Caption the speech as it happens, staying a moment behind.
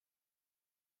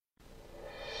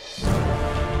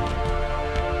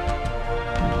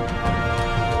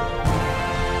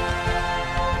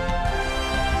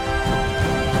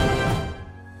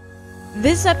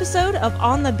This episode of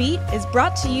On the Beat is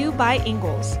brought to you by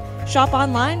Ingles. Shop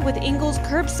online with Ingles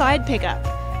Curbside Pickup.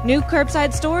 New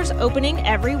curbside stores opening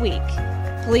every week.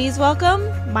 Please welcome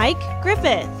Mike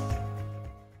Griffith.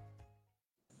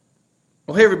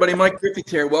 Well, hey everybody, Mike Griffith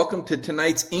here. Welcome to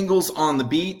tonight's Ingles on the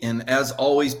Beat. And as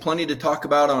always, plenty to talk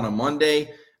about on a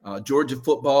Monday. Georgia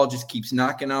football just keeps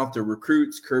knocking out their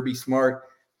recruits. Kirby Smart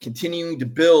continuing to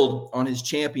build on his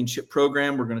championship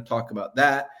program. We're going to talk about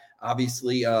that.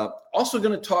 Obviously, also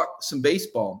going to talk some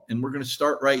baseball. And we're going to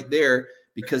start right there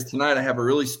because tonight I have a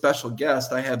really special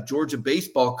guest. I have Georgia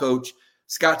baseball coach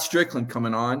Scott Stricklin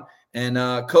coming on. And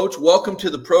Coach, welcome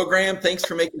to the program. Thanks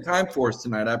for making time for us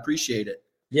tonight. I appreciate it.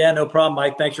 Yeah, no problem,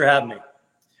 Mike. Thanks for having me.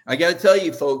 I got to tell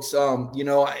you, folks,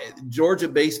 Georgia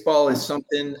baseball is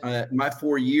something my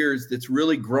 4 years that's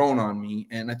really grown on me.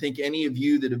 And I think any of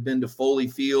you that have been to Foley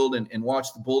Field and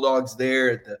watched the Bulldogs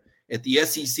there at the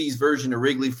SEC's version of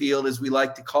Wrigley Field, as we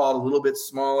like to call it, a little bit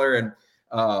smaller and,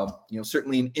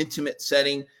 certainly an intimate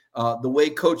setting, the way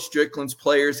Coach Stricklin's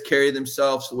players carry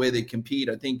themselves, the way they compete,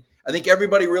 I think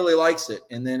everybody really likes it.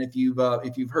 And then if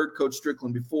you've heard Coach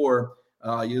Stricklin before,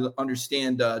 you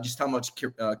understand just how much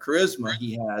charisma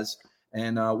he has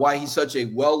and why he's such a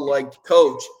well-liked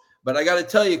coach. But I got to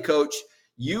tell you, Coach,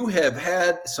 you have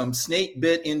had some snake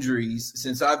bit injuries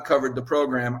since I've covered the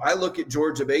program. I look at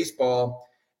Georgia baseball,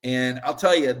 and I'll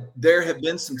tell you, there have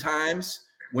been some times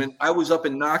when I was up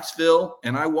in Knoxville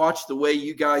and I watched the way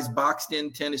you guys boxed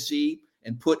in Tennessee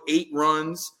and put 8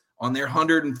 runs on their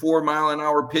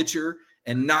 104-mile-an-hour pitcher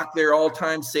and knock their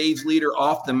all-time saves leader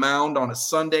off the mound on a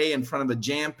Sunday in front of a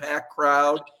jam-packed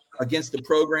crowd against a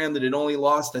program that had only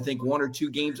lost, I think, 1 or 2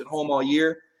 games at home all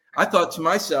year. I thought to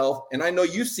myself, and I know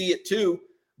you see it too,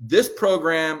 this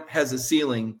program has a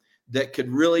ceiling that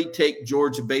could really take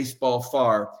Georgia baseball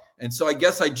far. And so I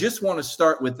guess I just want to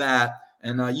start with that.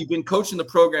 And you've been coaching the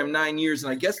program 9 years,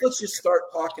 and I guess let's just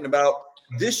start talking about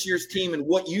this year's team and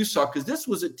what you saw, because this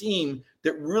was a team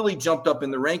that really jumped up in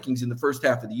the rankings in the first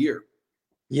half of the year.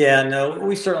 Yeah, no,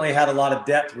 we certainly had a lot of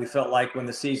depth, we felt like, when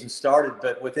the season started.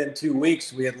 But within 2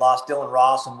 weeks, we had lost Dylan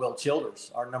Ross and Will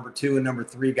Childers, our number 2 and number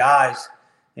 3 guys.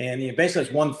 And basically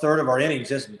it's 1/3 of our innings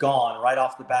just gone right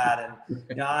off the bat.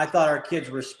 And I thought our kids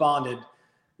responded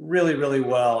really, really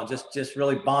well and just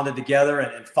really bonded together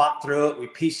and fought through it. We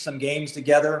pieced some games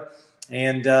together.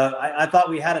 And I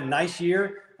thought we had a nice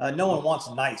year. No one wants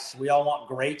nice. We all want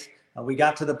great. We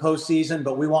got to the postseason,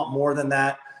 but we want more than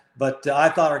that. But I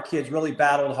thought our kids really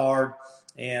battled hard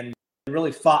and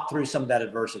really fought through some of that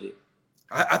adversity.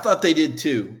 I thought they did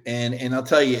too. And I'll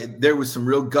tell you, there was some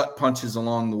real gut punches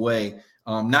along the way,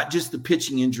 not just the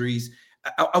pitching injuries.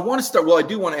 I want to start – well, I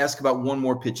do want to ask about one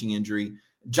more pitching injury.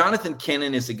 Jonathan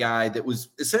Kennan is a guy that was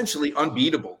essentially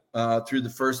unbeatable through the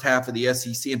first half of the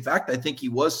SEC. In fact, I think he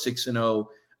was 6-0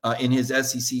 in his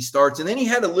SEC starts. And then he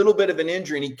had a little bit of an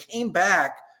injury, and he came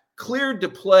back, cleared to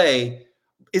play.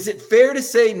 Is it fair to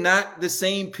say not the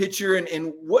same pitcher?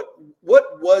 And what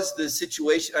was the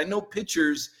situation? I know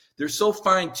pitchers, they're so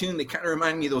fine-tuned. They kind of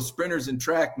remind me of those sprinters in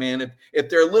track, man. If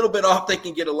they're a little bit off, they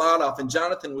can get a lot off. And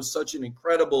Jonathan was such an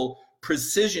incredible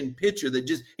precision pitcher that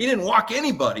he didn't walk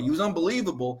anybody. He was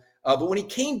unbelievable. But when he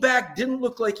came back, didn't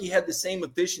look like he had the same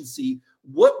efficiency.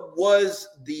 What was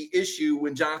the issue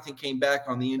when Jonathan came back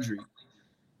on the injury?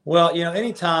 Well,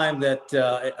 anytime that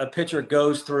a pitcher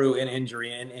goes through an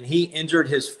injury, and he injured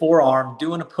his forearm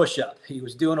doing a push-up. He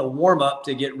was doing a warm-up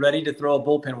to get ready to throw a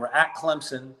bullpen. We're at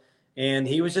Clemson, and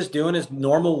he was just doing his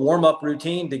normal warm-up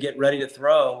routine to get ready to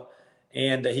throw,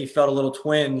 and he felt a little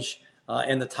twinge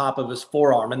in the top of his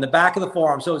forearm, in the back of the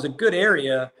forearm. So it was a good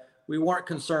area. We weren't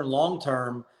concerned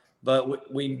long-term,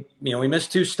 but we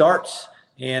missed 2 starts,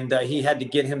 and he had to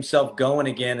get himself going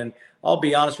again. And I'll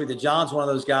be honest with you, John's one of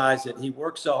those guys that he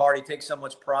works so hard. He takes so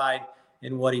much pride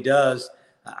in what he does.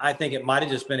 I think it might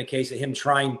have just been a case of him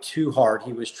trying too hard.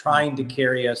 He was trying to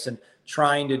carry us and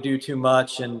trying to do too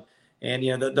much. And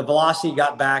the velocity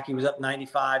got back. He was up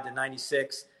 95 to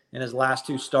 96 in his last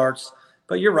 2 starts.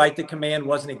 But you're right, the command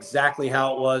wasn't exactly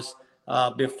how it was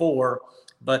before.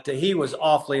 But he was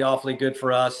awfully, awfully good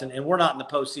for us. And we're not in the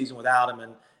postseason without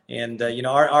him. And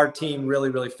our team really,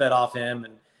 really fed off him.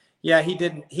 And yeah, he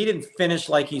didn't finish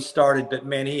like he started, but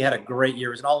man, he had a great year.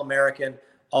 He was an All-American,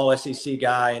 All-SEC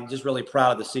guy, and just really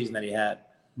proud of the season that he had.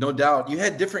 No doubt. You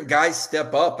had different guys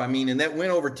step up. I mean, and that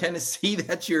win over Tennessee,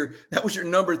 that was your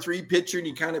number 3 pitcher, and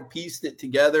you kind of pieced it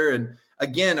together. And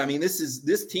again, I mean,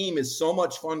 this team is so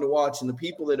much fun to watch, and the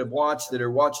people that have watched, that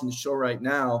are watching the show right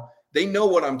now, they know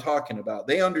what I'm talking about.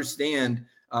 They understand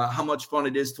how much fun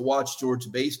it is to watch Georgia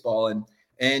baseball.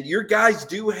 And your guys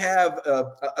do have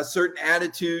a certain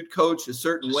attitude, Coach, a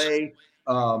certain way.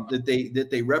 that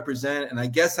they represent. And I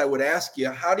guess I would ask you,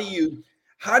 how do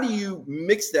you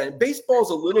mix that? Baseball is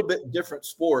a little bit different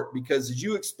sport because, as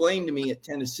you explained to me at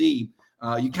Tennessee,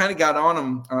 you kind of got on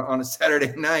them on a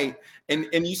Saturday night, and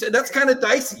you said that's kind of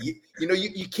dicey.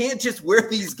 You can't just wear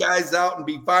these guys out and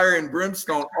be fire and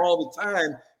brimstone all the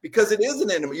time, because it is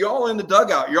an enemy. You're all in the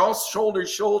dugout. You're all shoulder to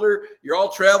shoulder. You're all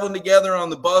traveling together on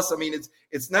the bus. I mean,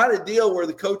 it's not a deal where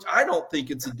the coach. I don't think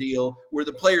it's a deal where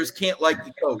the players can't like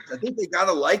the coach. I think they got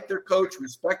to like their coach,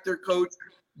 respect their coach.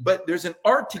 But there's an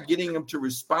art to getting them to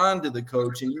respond to the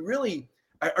coach, and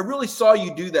I really saw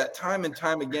you do that time and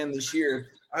time again this year.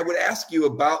 I would ask you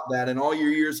about that in all your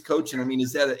years coaching. I mean,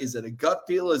 is it a gut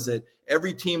feel? Is it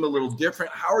every team a little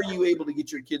different? How are you able to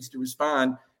get your kids to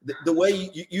respond the way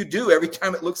you do every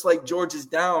time it looks like George is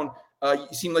down? You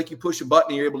seem like you push a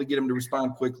button and you're able to get them to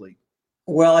respond quickly.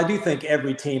 Well, I do think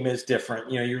every team is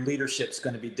different. Your leadership's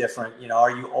going to be different.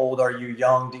 Are you old? Are you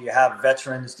young? Do you have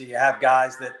veterans? Do you have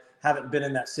guys that haven't been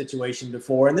in that situation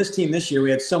before? And this team this year, we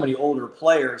had so many older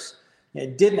players.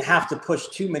 It didn't have to push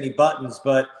too many buttons,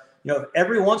 but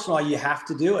every once in a while you have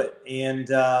to do it. And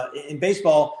in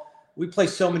baseball, we play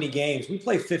so many games. We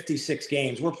play 56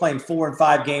 games. We're playing 4 and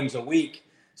 5 games a week.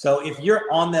 So if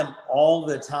you're on them all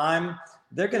the time,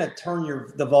 they're going to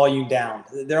turn the volume down.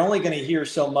 They're only going to hear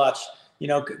so much.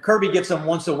 Kirby gets them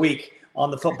once a week on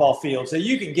the football field, so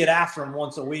you can get after them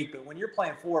once a week. But when you're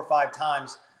playing 4 or 5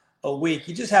 times a week,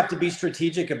 you just have to be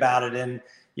strategic about it. And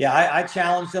I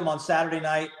challenged them on Saturday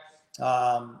night.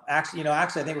 Actually, I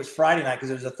think it was Friday night, because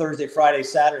it was a Thursday, Friday,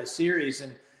 Saturday series,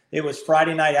 and it was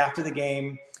Friday night after the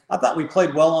game. I thought we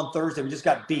played well on Thursday. We just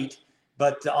got beat.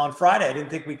 But on Friday, I didn't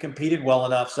think we competed well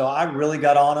enough. So I really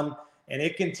got on them, and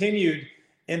it continued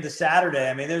into Saturday.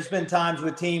 I mean, there's been times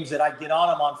with teams that I get on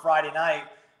them on Friday night,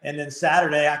 and then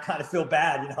Saturday I kind of feel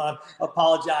bad. I'm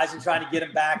apologizing, trying to get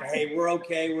them back. Hey, we're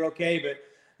okay.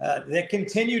 But that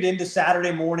continued into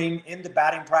Saturday morning, into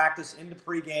batting practice, into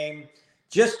pregame,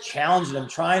 just challenging them,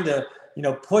 trying to,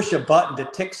 push a button to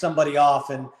tick somebody off.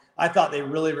 And I thought they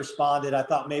really responded. I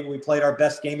thought maybe we played our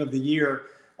best game of the year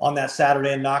on that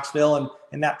Saturday in Knoxville,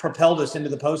 and that propelled us into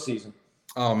the postseason.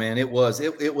 Oh man, it was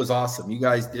awesome. You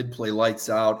guys did play lights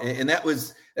out, and that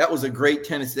was a great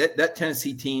Tennessee. That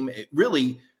Tennessee team, it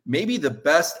really maybe the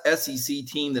best SEC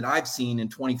team that I've seen in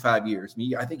 25 years.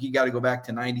 I think you got to go back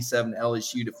to 97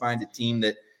 LSU to find a team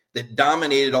that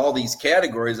dominated all these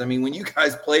categories. I mean, when you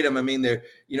guys played them, I mean, they're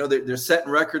setting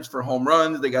records for home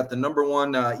runs. They got the number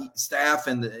one staff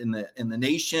in the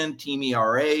nation, team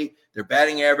ERA. Their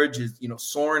batting average is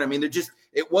soaring. I mean,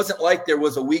 it wasn't like there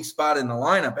was a weak spot in the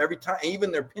lineup every time.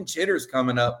 Even their pinch hitters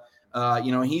coming up,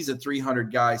 he's a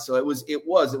 300 guy. So it was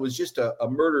just a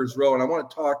murderer's row. And I want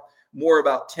to talk more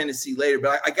about Tennessee later,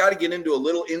 but I got to get into a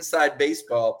little inside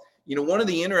baseball. One of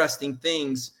the interesting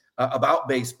things about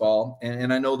baseball,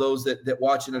 and I know those that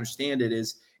watch and understand it,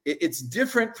 is it's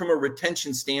different from a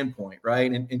retention standpoint,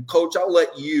 right? And Coach, I'll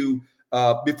let you,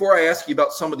 before I ask you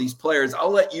about some of these players,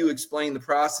 I'll let you explain the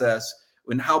process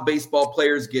and how baseball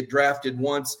players get drafted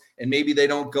once and maybe they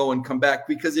don't go and come back,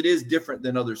 because it is different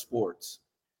than other sports.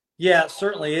 Yeah, it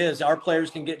certainly is. Our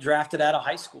players can get drafted out of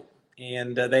high school,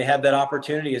 and they have that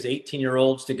opportunity as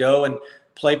 18-year-olds to go and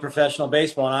play professional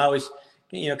baseball. And I always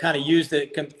kind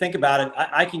of think about it.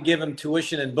 I can give them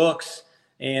tuition and books,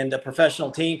 and a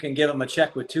professional team can give them a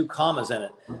check with 2 commas in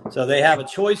it. So they have a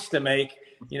choice to make.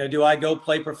 Do I go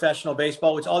play professional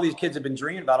baseball, which all these kids have been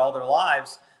dreaming about all their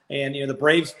lives, and the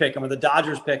Braves pick them, or the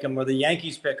Dodgers pick them, or the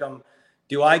Yankees pick them.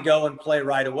 Do I go and play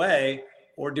right away,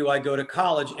 or do I go to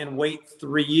college and wait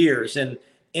 3 years? And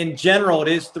in general, it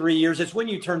is 3 years. It's when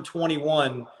you turn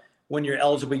 21 when you're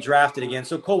eligible to be drafted again.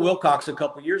 So Cole Wilcox a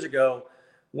couple years ago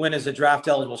went as a draft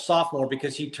eligible sophomore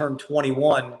because he turned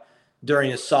 21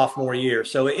 during his sophomore year.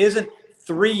 So it isn't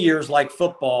 3 years like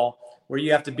football where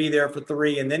you have to be there for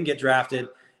 3 and then get drafted.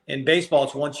 In baseball,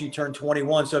 it's once you turn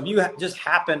 21. So if you just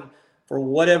happen for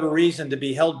whatever reason to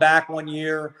be held back 1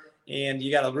 year and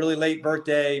you got a really late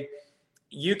birthday,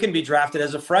 you can be drafted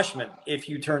as a freshman if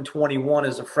you turn 21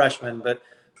 as a freshman. But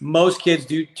most kids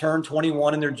do turn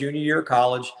 21 in their junior year of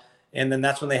college, and then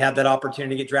that's when they have that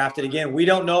opportunity to get drafted again. We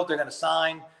don't know if they're going to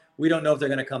sign. We don't know if they're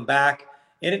going to come back.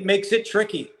 And it makes it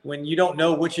tricky when you don't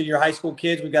know which of your high school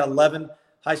kids. We've got 11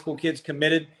 high school kids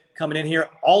committed coming in here.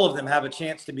 All of them have a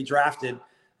chance to be drafted.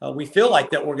 We feel like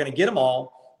that we're going to get them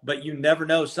all, but you never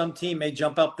know. Some team may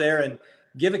jump up there and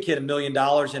give a kid $1 million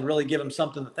and really give them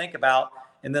something to think about.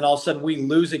 And then all of a sudden we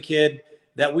lose a kid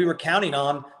that we were counting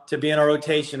on to be in our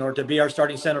rotation or to be our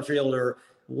starting center fielder.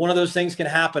 One of those things can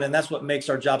happen, and that's what makes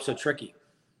our job so tricky.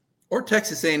 Or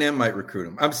Texas A&M might recruit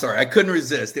him. I'm sorry, I couldn't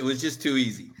resist. It was just too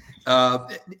easy.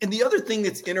 And the other thing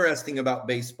that's interesting about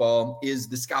baseball is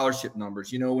the scholarship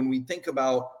numbers. When we think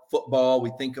about football,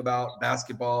 we think about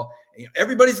basketball,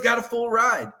 everybody's got a full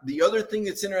ride. The other thing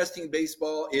that's interesting in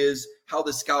baseball is how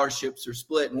the scholarships are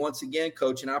split. And once again,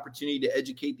 Coach, an opportunity to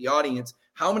educate the audience.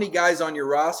 How many guys on your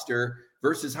roster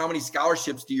versus how many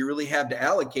scholarships do you really have to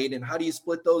allocate, and how do you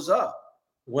split those up?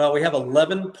 Well, we have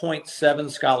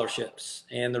 11.7 scholarships.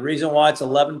 And the reason why it's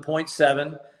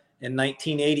 11.7, in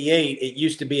 1988, it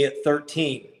used to be at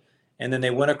 13. And then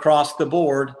they went across the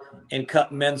board and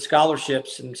cut men's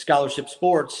scholarships and scholarship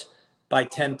sports by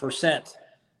 10%.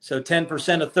 So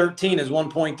 10% of 13 is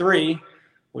 1.3,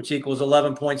 which equals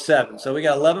 11.7. So we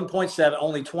got 11.7.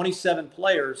 Only 27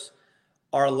 players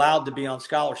are allowed to be on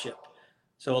scholarship.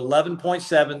 So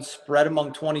 11.7 spread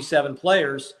among 27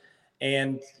 players.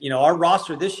 And, our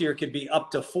roster this year could be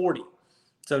up to 40.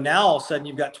 So now all of a sudden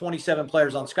you've got 27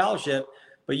 players on scholarship,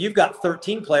 but you've got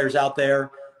 13 players out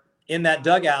there in that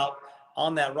dugout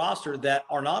on that roster that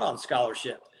are not on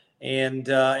scholarship. And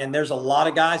there's a lot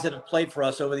of guys that have played for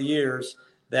us over the years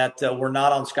that were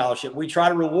not on scholarship. We try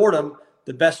to reward them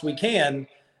the best we can.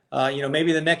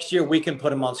 Maybe the next year we can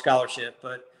put them on scholarship,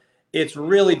 but it's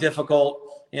really difficult.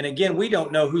 And again, we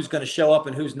don't know who's going to show up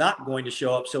and who's not going to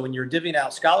show up. So when you're divvying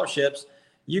out scholarships,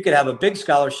 you could have a big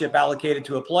scholarship allocated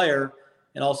to a player,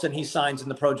 and all of a sudden he signs in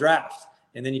the pro draft.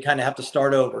 And then you kind of have to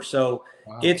start over. So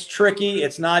It's tricky.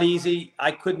 It's not easy.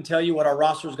 I couldn't tell you what our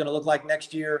roster is going to look like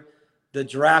next year. The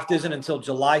draft isn't until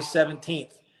July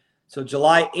 17th. So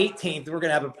July 18th, we're going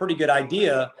to have a pretty good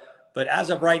idea. But as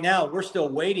of right now, we're still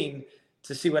waiting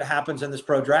to see what happens in this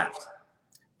pro draft.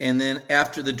 And then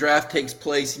after the draft takes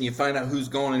place and you find out who's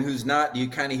going and who's not, do you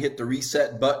kind of hit the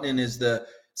reset button, and is the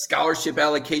scholarship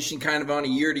allocation kind of on a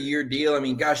year-to-year deal? I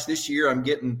mean, gosh, this year I'm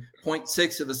getting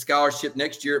 0.6 of a scholarship.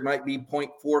 Next year it might be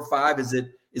 0.45.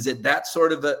 Is it that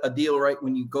sort of a deal, right,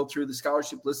 when you go through the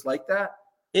scholarship list like that?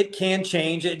 It can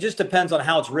change. It just depends on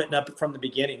how it's written up from the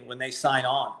beginning when they sign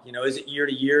on. Is it year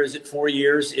to year? Is it 4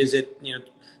 years? Is it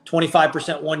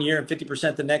 25% 1 year and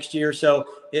 50% the next year? So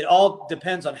it all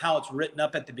depends on how it's written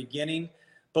up at the beginning.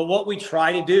 But what we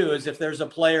try to do is, if there's a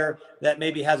player that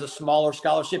maybe has a smaller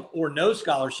scholarship or no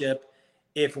scholarship,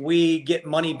 if we get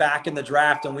money back in the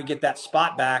draft and we get that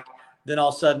spot back, then all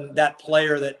of a sudden that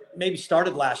player that maybe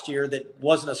started last year that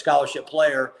wasn't a scholarship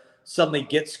player suddenly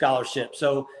gets scholarship.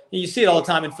 So you see it all the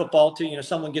time in football too.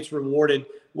 Someone gets rewarded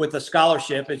with a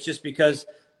scholarship. It's just because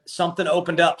something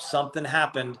opened up, something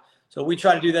happened. So we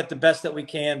try to do that the best that we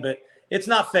can, but it's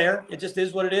not fair. It just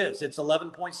is what it is. It's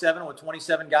 11.7 with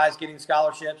 27 guys getting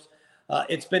scholarships.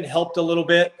 It's been helped a little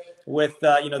bit with,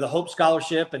 the Hope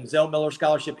Scholarship and Zell Miller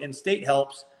Scholarship. In-state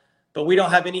helps, but we don't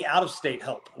have any out-of-state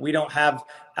help. We don't have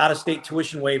out-of-state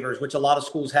tuition waivers, which a lot of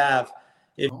schools have.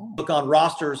 If you look on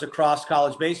rosters across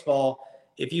college baseball,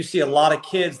 if you see a lot of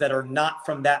kids that are not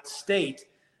from that state,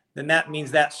 then that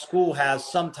means that school has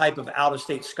some type of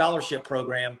out-of-state scholarship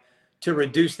program to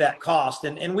reduce that cost.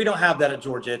 And we don't have that at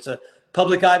Georgia. It's a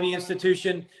public Ivy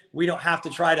institution. We don't have to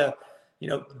try to,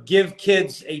 give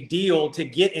kids a deal to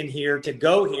get in here, to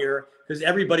go here, because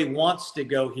everybody wants to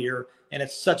go here. And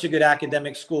it's such a good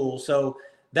academic school. So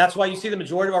that's why you see the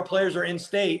majority of our players are in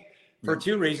state for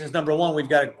two reasons. Number one, we've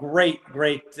got a great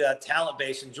talent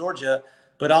base in Georgia,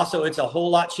 but also it's a whole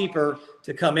lot cheaper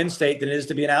to come in state than it is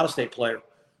to be an out-of-state player.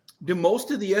 Do most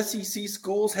of the SEC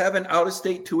schools have an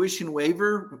out-of-state tuition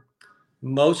waiver?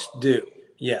 Most do.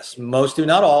 Yes, most do.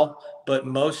 Not all, but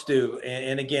most do.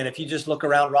 And again, if you just look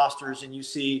around rosters and you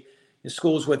see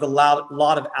schools with a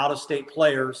lot of out-of-state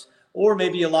players, or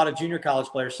maybe a lot of junior college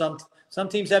players, some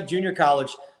teams have junior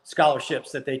college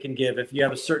scholarships that they can give. If you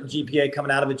have a certain GPA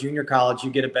coming out of a junior college,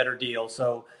 you get a better deal.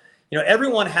 So,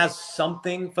 everyone has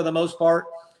something for the most part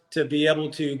to be able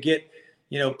to get,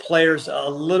 players a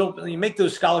little, you make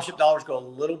those scholarship dollars go a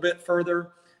little bit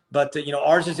further. But,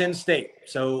 ours is in-state.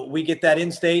 So we get that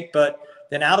in-state, but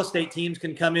then out-of-state teams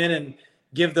can come in and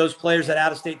give those players that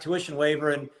out-of-state tuition waiver,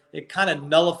 and it kind of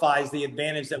nullifies the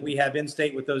advantage that we have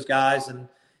in-state with those guys. And,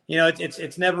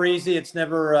 it's never easy. It's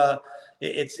never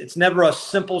it's never a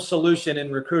simple solution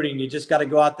in recruiting. You just got to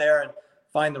go out there and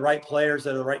find the right players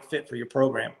that are the right fit for your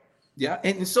program. Yeah.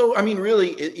 And so, I mean,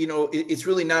 really, it's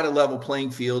really not a level playing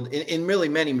field in really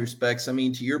many respects. I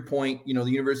mean, to your point, the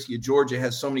University of Georgia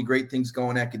has so many great things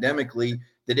going academically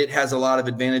that it has a lot of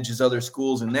advantages other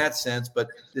schools in that sense. But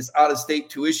this out-of-state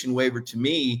tuition waiver, to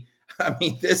me, I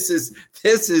mean, this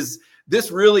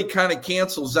really kind of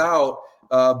cancels out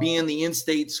being the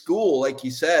in-state school, like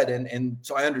you said. And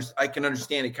so I can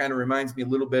understand. It kind of reminds me a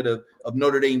little bit of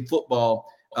Notre Dame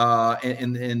football.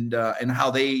 and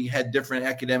how they had different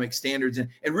academic standards. And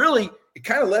really, it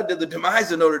kind of led to the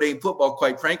demise of Notre Dame football,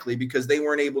 quite frankly, because they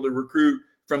weren't able to recruit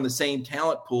from the same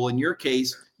talent pool. In your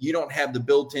case, you don't have the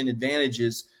built-in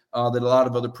advantages that a lot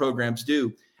of other programs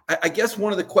do. I guess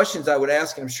one of the questions I would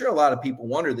ask, and I'm sure a lot of people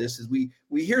wonder this, is we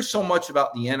hear so much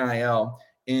about the NIL,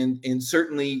 and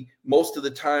certainly most of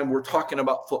the time we're talking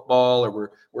about football,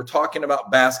 or we're talking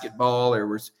about basketball, or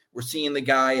we're seeing the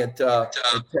guy at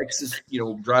Texas,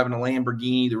 driving a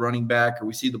Lamborghini, the running back, or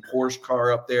we see the Porsche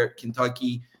car up there at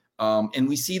Kentucky, and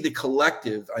we see the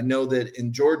collective. I know that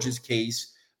in Georgia's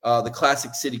case, the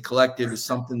Classic City Collective is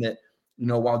something that,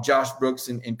 while Josh Brooks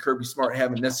and Kirby Smart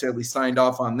haven't necessarily signed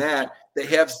off on that, they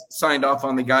have signed off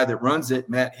on the guy that runs it,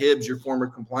 Matt Hibbs, your former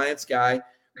compliance guy.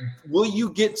 Will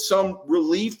you get some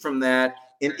relief from that?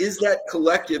 And is that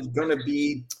collective going to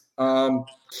be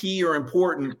key or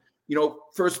important,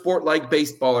 for a sport like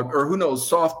baseball or who knows,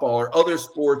 softball or other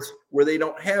sports where they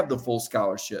don't have the full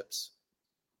scholarships?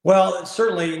 Well,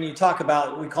 certainly, and you talk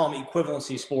about, we call them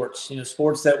equivalency sports,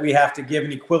 sports that we have to give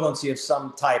an equivalency of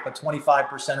some type, a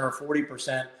 25% or a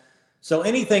 40%. So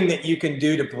anything that you can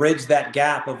do to bridge that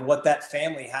gap of what that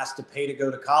family has to pay to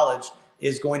go to college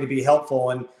is going to be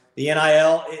helpful. And the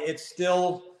NIL, it's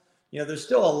still, there's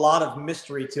still a lot of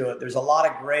mystery to it. There's a lot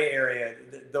of gray area.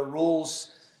 The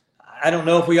rules, I don't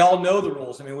know if we all know the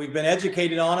rules. I mean, we've been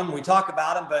educated on them. We talk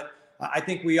about them, but I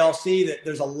think we all see that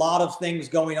there's a lot of things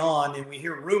going on, and we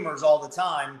hear rumors all the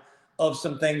time of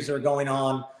some things that are going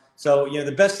on. So,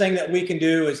 the best thing that we can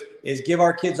do is give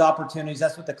our kids opportunities.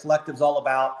 That's what the collective's all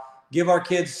about. Give our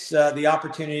kids the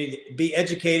opportunity to be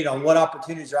educated on what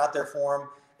opportunities are out there for them.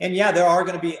 And yeah, there are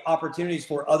going to be opportunities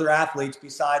for other athletes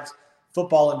besides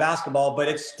football and basketball, but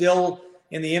it's still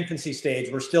in the infancy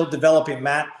stage. We're still developing.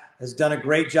 Matt has done a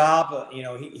great job.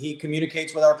 He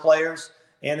communicates with our players.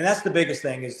 And that's the biggest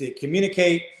thing, is to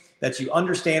communicate, that you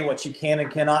understand what you can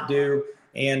and cannot do,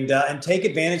 and take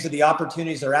advantage of the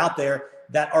opportunities that are out there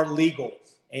that are legal.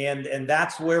 And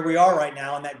that's where we are right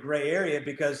now, in that gray area,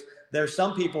 because there's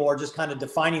some people are just kind of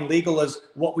defining legal as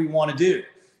what we want to do.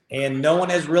 And no one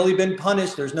has really been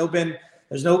punished. There's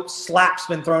no slaps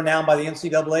been thrown down by the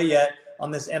NCAA yet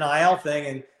on this NIL thing.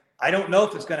 And I don't know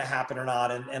if it's going to happen or not.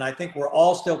 And I think we're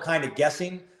all still kind of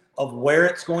guessing of where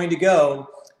it's going to go.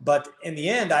 But in the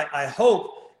end, I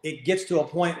hope it gets to a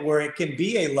point where it can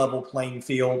be a level playing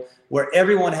field, where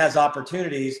everyone has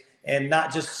opportunities, and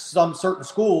not just some certain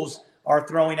schools are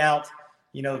throwing out,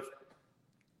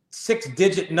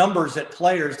 6-digit numbers at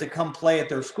players to come play at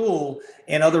their school,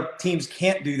 and other teams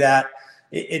can't do that.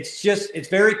 It's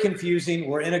very confusing.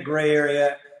 We're in a gray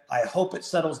area. I hope it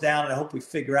settles down, and I hope we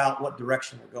figure out what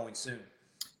direction we're going soon.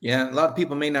 Yeah, a lot of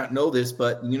people may not know this,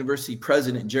 but University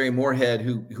President Jerry Moorhead,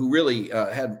 who really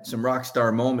had some rock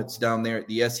star moments down there at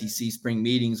the SEC spring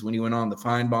meetings when he went on the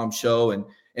Feinbaum show, and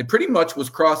pretty much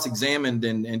was cross-examined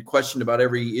and questioned about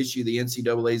every issue the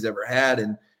NCAA's ever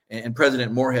had. And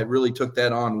President Moorhead really took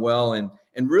that on well, and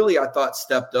really, I thought,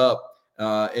 stepped up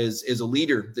as a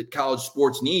leader that college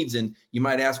sports needs. And you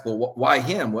might ask, well, why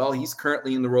him? Well, he's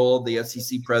currently in the role of the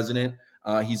SEC president.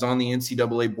 He's on the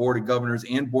NCAA Board of Governors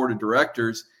and Board of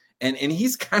Directors. And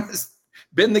he's kind of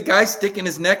been the guy sticking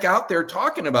his neck out there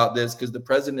talking about this, because the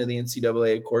president of the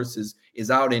NCAA, of course,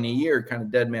 is out in a year, kind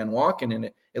of dead man walking. And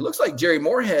it looks like Jerry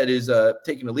Moorhead is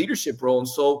taking a leadership role. And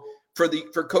so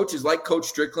for coaches like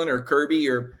Coach Stricklin or Kirby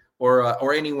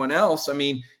or anyone else, I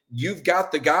mean, you've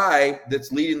got the guy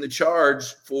that's leading the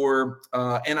charge for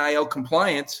NIL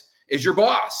compliance as your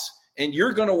boss, and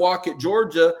you're going to walk at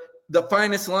Georgia the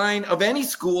finest line of any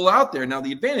school out there. Now,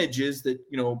 the advantage is that,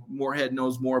 Moorhead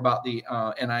knows more about the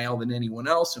NIL than anyone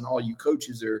else, and all you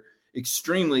coaches are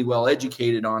extremely well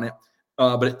educated on it.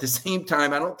 But at the same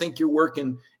time, I don't think you're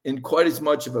working in quite as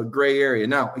much of a gray area.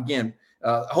 Now, again,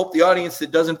 I hope the audience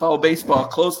that doesn't follow baseball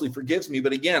closely forgives me.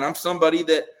 But again, I'm somebody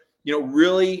that,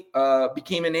 really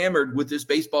became enamored with this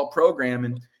baseball program.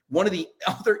 And one of the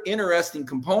other interesting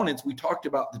components, we talked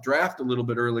about the draft a little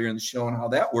bit earlier in the show and how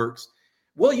that works.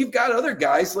 Well, you've got other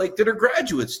guys that are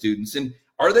graduate students, and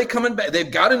are they coming back?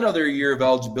 They've got another year of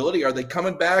eligibility. Are they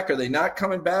coming back? Are they not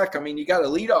coming back? I mean, you got a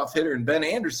leadoff hitter in Ben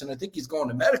Anderson. I think he's going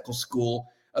to medical school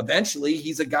eventually.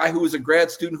 He's a guy who was a grad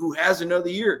student who has another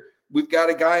year. We've got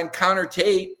a guy in Connor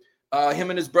Tate, him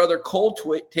and his brother Cole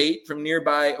Tate from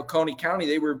nearby Oconee County.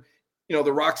 They were,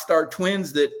 the rock star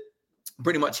twins that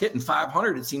pretty much hitting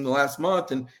 500, it seemed, the last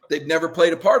month, and they've never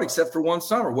played apart except for one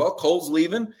summer. Well, Cole's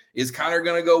leaving. Is Connor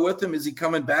going to go with him? Is he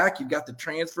coming back? You've got the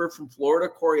transfer from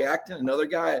Florida, Corey Acton, another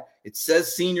guy. It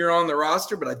says senior on the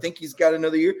roster, but I think he's got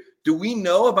another year. Do we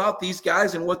know about these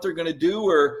guys and what they're going to do,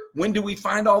 or when do we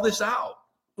find all this out?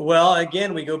 Well,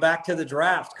 again, we go back to the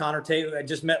draft. Connor Tate, I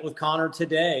just met with Connor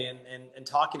today and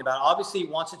talking about, obviously he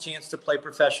wants a chance to play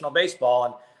professional baseball.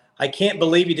 And I can't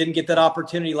believe he didn't get that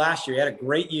opportunity last year. He had a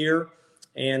great year,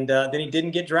 and then he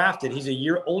didn't get drafted. He's a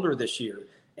year older this year,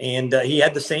 and he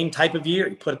had the same type of year.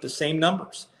 He put up the same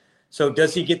numbers. So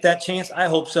does he get that chance? I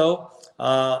hope so.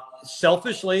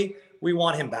 Selfishly, we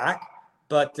want him back,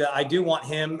 but I do want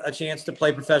him a chance to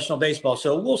play professional baseball.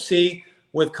 So we'll see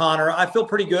with Connor. I feel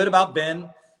pretty good about Ben.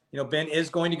 Ben is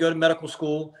going to go to medical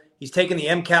school. He's taken the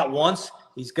MCAT once.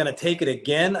 He's going to take it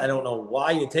again. I don't know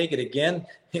why you take it again.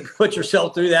 You put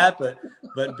yourself through that,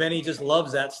 but Benny just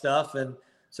loves that stuff. And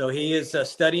so he is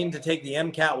studying to take the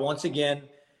MCAT once again.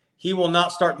 He will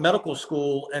not start medical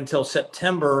school until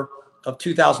September of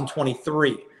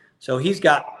 2023. So he's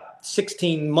got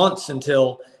 16 months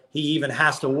until he even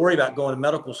has to worry about going to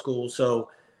medical school.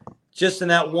 So just in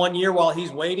that 1 year while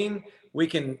he's waiting, we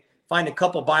can find a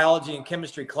couple biology and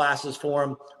chemistry classes for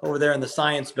him over there in the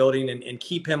science building and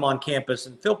keep him on campus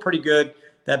and feel pretty good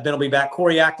that Ben will be back.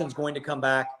 Corey Acton's going to come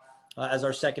back as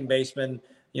our second baseman.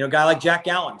 A guy like Jack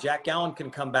Gowan. Jack Gowan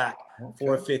can come back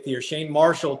for a fifth year. Shane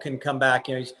Marshall can come back.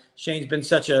 Shane's been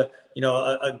such a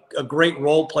great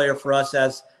role player for us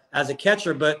as a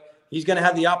catcher, but he's going to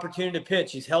have the opportunity to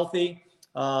pitch. He's healthy.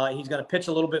 He's going to pitch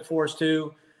a little bit for us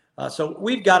too. So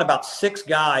we've got about 6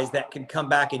 guys that can come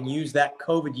back and use that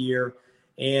COVID year.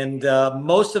 And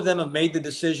most of them have made the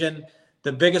decision.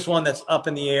 The biggest one that's up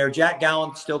in the air, Jack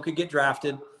Gowan still could get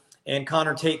drafted and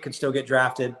Connor Tate could still get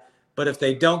drafted. But if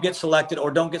they don't get selected or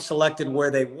don't get selected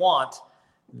where they want,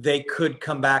 they could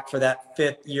come back for that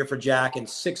 5th year for Jack and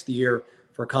 6th year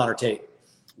for Connor Tate.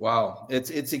 Wow. It's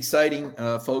exciting,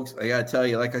 folks. I got to tell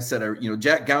you, like I said,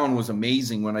 Jack Gowan was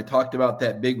amazing when I talked about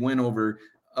that big win over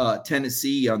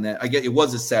Tennessee on that. I get it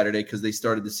was a Saturday because they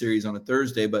started the series on a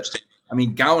Thursday, but I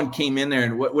mean, Gowan came in there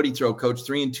and what did he throw, Coach?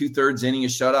 3 2/3 inning, a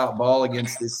shutout ball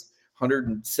against this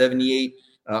 178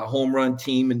 home run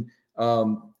team. And,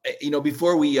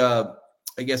 before we,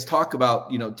 talk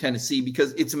about, Tennessee,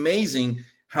 because it's amazing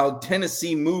how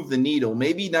Tennessee moved the needle,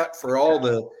 maybe not for all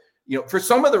the, for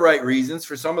some of the right reasons,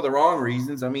 for some of the wrong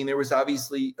reasons. I mean, there was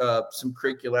obviously some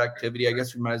curricular activity. I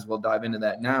guess we might as well dive into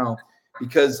that now.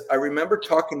 Because I remember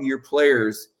talking to your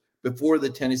players before the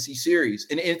Tennessee series,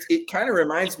 and it kind of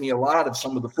reminds me a lot of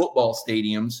some of the football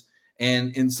stadiums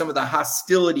and some of the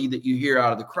hostility that you hear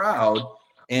out of the crowd,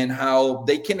 and how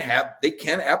they can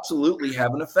absolutely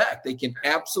have an effect. They can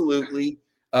absolutely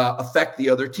affect the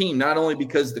other team, not only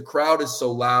because the crowd is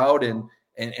so loud and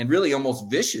really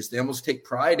almost vicious. They almost take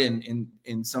pride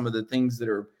in some of the things that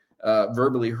are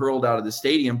verbally hurled out of the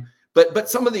stadium. But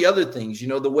some of the other things,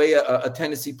 the way a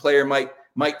Tennessee player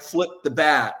might flip the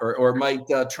bat or might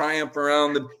triumph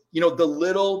around the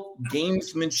little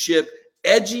gamesmanship,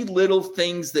 edgy little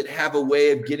things that have a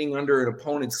way of getting under an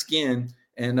opponent's skin.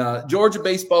 And Georgia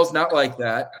baseball is not like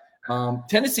that.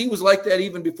 Tennessee was like that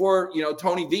even before,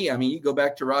 Tony V. I mean, you go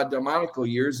back to Rod Delmonico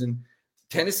years, and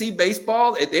Tennessee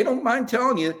baseball, they don't mind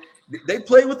telling you, they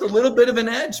play with a little bit of an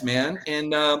edge, man.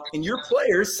 And your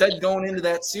players said going into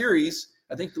that series,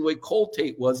 I think the way Cole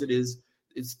Tate was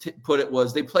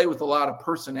they play with a lot of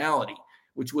personality,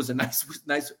 which was a nice.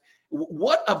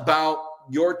 What about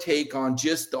your take on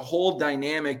just the whole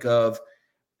dynamic of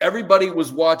everybody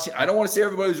was watching? I don't want to say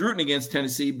everybody was rooting against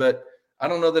Tennessee, but I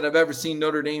don't know that I've ever seen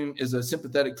Notre Dame as a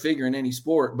sympathetic figure in any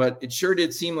sport, but it sure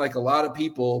did seem like a lot of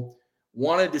people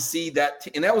wanted to see that.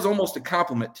 And that was almost a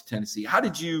compliment to Tennessee. How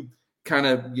did you kind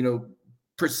of,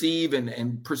 perceive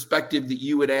and perspective that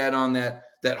you would add on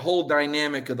that whole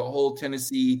dynamic of the whole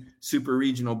Tennessee super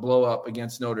regional blow up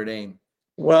against Notre Dame?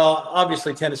 Well,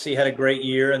 obviously Tennessee had a great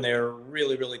year and they're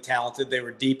really, really talented. They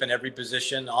were deep in every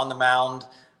position on the mound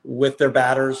with their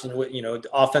batters and,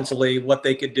 offensively what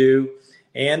they could do.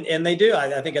 And they do.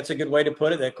 I think that's a good way to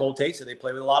put it, that Cole Tate said they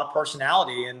play with a lot of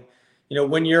personality. And,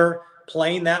 when you're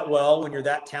playing that well, when you're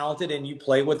that talented and you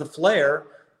play with a flair,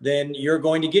 then you're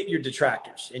going to get your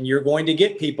detractors and you're going to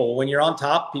get people. When you're on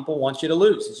top, people want you to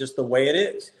lose. It's just the way it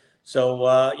is.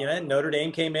 So, Notre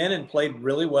Dame came in and played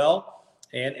really well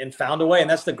and found a way. And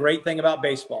that's the great thing about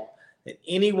baseball, that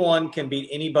anyone can beat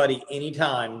anybody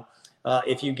anytime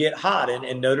if you get hot.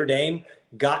 And Notre Dame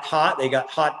got hot. They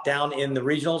got hot down in the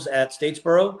regionals at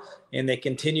Statesboro, and they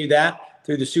continue that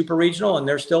through the super regional, and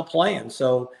they're still playing.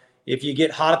 So if you get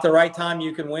hot at the right time,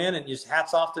 you can win. And just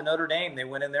hats off to Notre Dame. They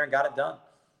went in there and got it done.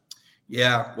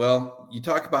 Yeah, well, you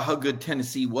talk about how good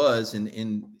Tennessee was,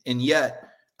 and yet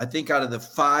I think out of the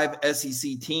 5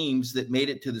 SEC teams that made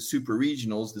it to the Super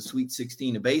Regionals, the Sweet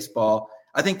 16 of baseball,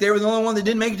 I think they were the only one that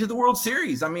didn't make it to the World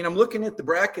Series. I mean, I'm looking at the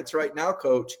brackets right now,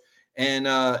 Coach, And,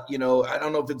 you know, I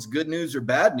don't know if it's good news or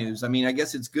bad news. I mean, I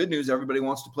guess it's good news. Everybody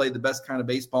wants to play the best kind of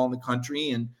baseball in the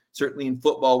country. And certainly in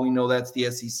football, we know that's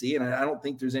the SEC. And I don't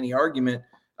think there's any argument.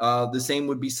 The same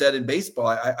would be said in baseball.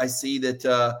 I see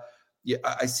that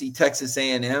I see Texas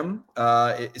A&M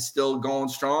is still going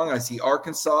strong. I see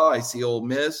Arkansas. I see Ole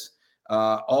Miss.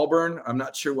 Auburn. I'm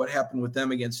not sure what happened with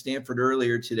them against Stanford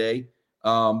earlier today.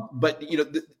 But, you know,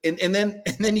 and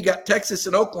then you got Texas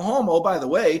and Oklahoma. Oh, by the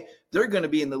way, they're going to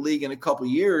be in the league in a couple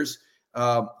of years.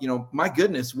 You know, my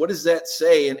goodness, what does that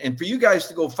say? And for you guys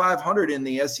to go 500 in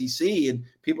the SEC, and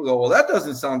people go, well, that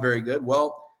doesn't sound very good.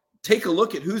 Well, take a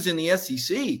look at who's in the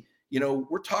SEC. You know,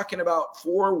 we're talking about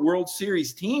 4 World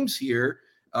Series teams here,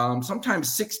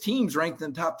 sometimes 6 teams ranked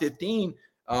in the top 15.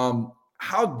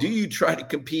 How do you try to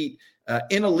compete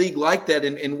in a league like that?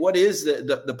 And what is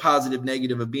the positive,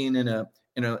 negative of being in a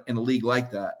league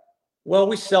like that? Well,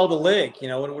 we sell the league. You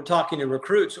know, when we're talking to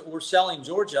recruits, we're selling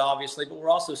Georgia, obviously, but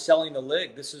we're also selling the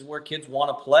league. This is where kids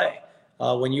want to play.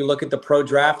 When you look at the pro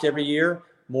draft every year,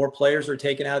 more players are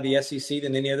taken out of the SEC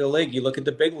than any other league. You look at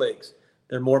the big leagues.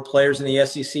 There are more players in the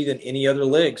SEC than any other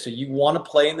league. So you want to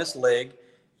play in this league.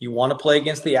 You want to play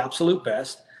against the absolute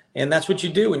best. And that's what you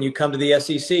do when you come to the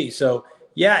SEC. So,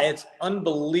 yeah, it's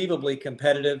unbelievably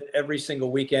competitive every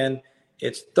single weekend.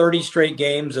 It's 30 straight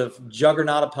games of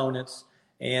juggernaut opponents.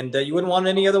 And you wouldn't want it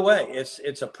any other way.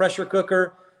 It's a pressure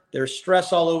cooker. There's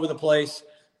stress all over the place.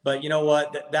 But you know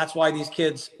what? That's why these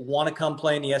kids want to come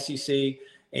play in the SEC.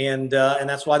 And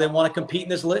that's why they want to compete in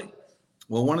this league.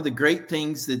 Well, one of the great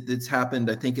things that's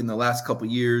happened, I think, in the last couple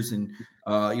of years, and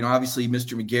you know, obviously,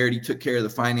 Mr. McGarity took care of the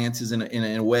finances in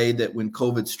a way that when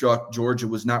COVID struck, Georgia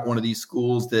was not one of these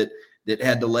schools that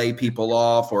had to lay people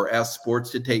off or ask sports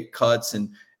to take cuts,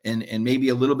 and maybe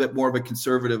a little bit more of a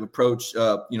conservative approach,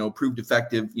 you know, proved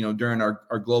effective, you know, during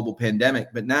our global pandemic.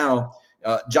 But now,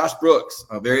 Josh Brooks,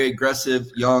 a very aggressive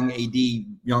young AD,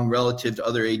 young relative to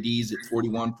other ADs at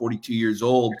 41, 42 years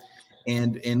old.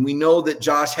 And we know that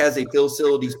Josh has a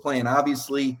facilities plan.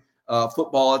 Obviously,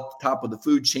 football at the top of the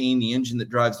food chain, the engine that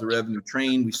drives the revenue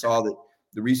train. We saw that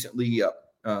the recently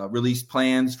released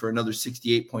plans for another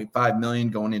 $68.5 million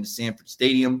going into Sanford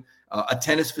Stadium, a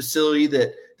tennis facility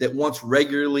that once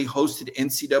regularly hosted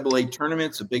NCAA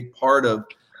tournaments. A big part of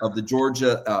the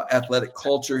Georgia athletic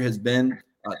culture has been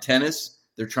tennis.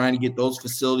 They're trying to get those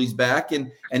facilities back.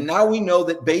 And now we know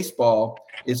that baseball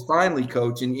is finally,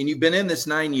 Coach, and you've been in this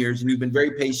 9 years and you've been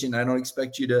very patient. I don't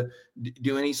expect you to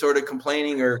do any sort of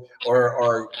complaining or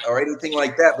anything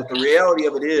like that. But the reality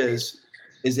of it is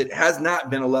it has not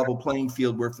been a level playing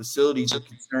field where facilities are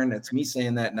concerned. That's me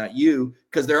saying that, not you,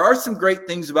 because there are some great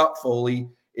things about Foley.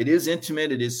 It is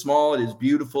intimate. It is small. It is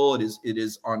beautiful. It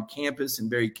is on campus and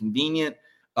very convenient.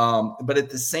 But at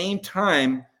the same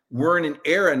time, we're in an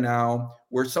era now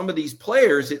where some of these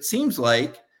players, it seems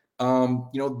like, you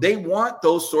know, they want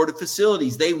those sort of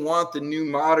facilities. They want the new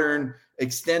modern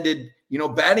extended, you know,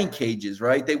 batting cages,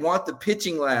 right? They want the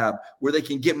pitching lab where they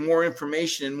can get more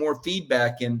information and more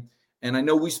feedback. And I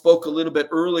know we spoke a little bit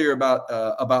earlier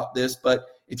about this, but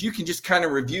if you can just kind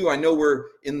of review, I know we're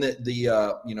in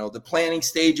the planning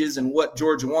stages and what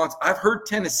Georgia wants. I've heard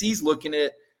Tennessee's looking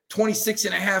at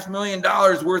 $26.5 million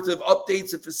worth of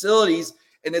updates of facilities,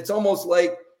 and it's almost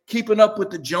like keeping up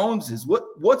with the Joneses.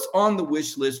 What's on the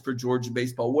wish list for Georgia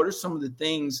baseball? What are some of the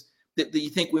things that you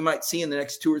think we might see in the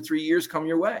next 2 or 3 years come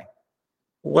your way?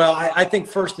 Well, I think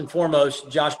first and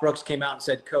foremost, Josh Brooks came out and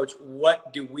said, Coach,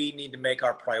 what do we need to make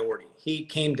our priority? He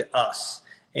came to us.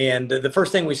 And the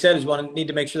first thing we said is we need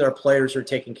to make sure that our players are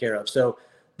taken care of. So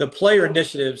the player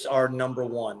initiatives are number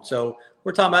one. So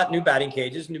we're talking about new batting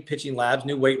cages, new pitching labs,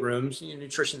 new weight rooms,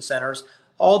 nutrition centers,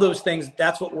 all those things.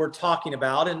 That's what we're talking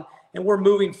about. And we're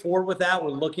moving forward with that.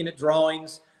 We're looking at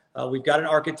drawings. We've got an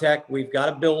architect. We've got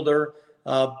a builder.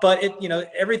 But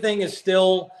everything is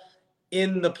still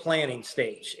in the planning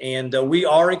stage. And we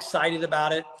are excited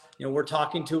about it. We're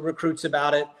talking to recruits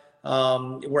about it.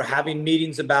 We're having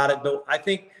meetings about it. But I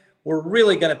think we're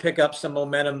really going to pick up some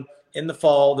momentum in the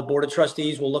fall. The Board of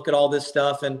Trustees will look at all this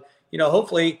stuff. And,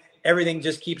 hopefully everything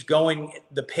just keeps going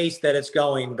the pace that it's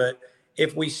going. But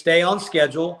if we stay on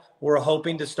schedule, we're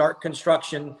hoping to start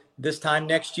construction this time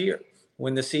next year.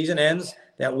 When the season ends,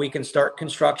 that we can start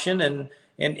construction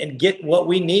and get what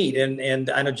we need. And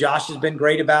I know Josh has been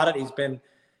great about it. He's been,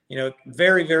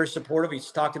 very, very supportive.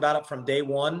 He's talked about it from day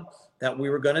one that we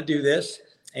were going to do this.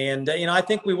 And, I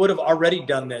think we would have already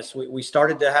done this. We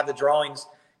started to have the drawings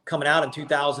coming out in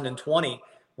 2020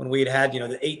 when we had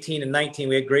the 18 and 19,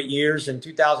 we had great years. In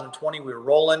 2020, we were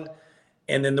rolling,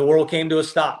 and then the world came to a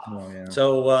stop. Oh, yeah.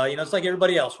 So, it's like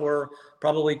everybody else. We're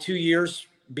probably 2 years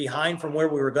behind from where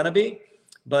we were going to be.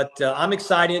 But I'm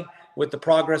excited. with the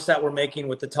progress that we're making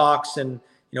with the talks and,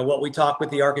 what we talk with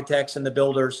the architects and the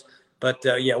builders. But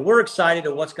we're excited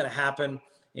at what's going to happen,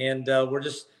 and we're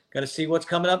just going to see what's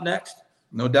coming up next.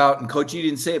 No doubt. And Coach, you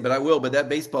didn't say it, but I will. But that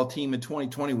baseball team in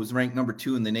 2020 was ranked number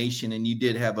 2 in the nation, and you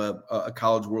did have a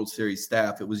College World Series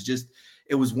staff. It was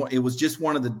just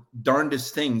one of the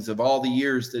darndest things of all the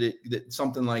years that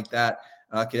something like that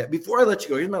could have. Before I let you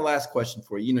go, here's my last question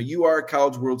for you. You are a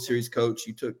College World Series coach.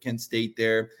 You took Kent State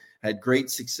there, had great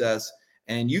success,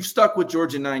 and you've stuck with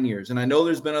Georgia 9 years. And I know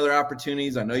there's been other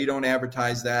opportunities. I know you don't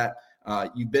advertise that.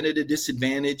 You've been at a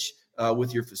disadvantage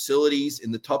with your facilities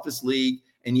in the toughest league.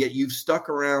 And yet you've stuck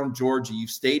around Georgia.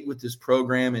 You've stayed with this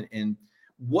program. And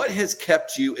what has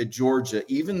kept you at Georgia,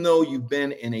 even though you've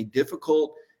been in a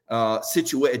difficult a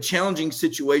challenging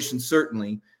situation,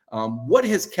 certainly, what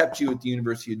has kept you at the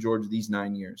University of Georgia these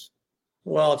 9 years?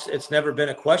 Well, it's never been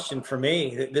a question for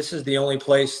me. This is the only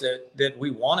place that we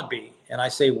want to be. And I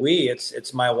say we,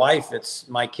 it's my wife, it's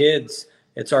my kids,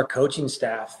 it's our coaching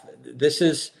staff. This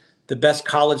is the best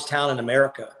college town in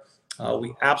America.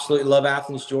 We absolutely love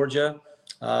Athens, Georgia.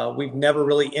 We've never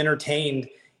really entertained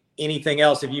anything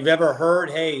else. If you've ever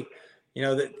heard, hey,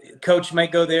 the coach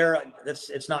might go there,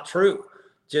 it's not true.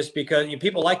 Just because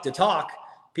people like to talk,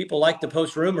 people like to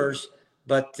post rumors,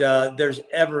 but there's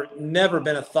never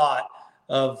been a thought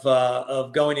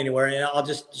of going anywhere. And I'll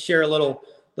just share a little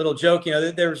joke.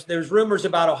 There's rumors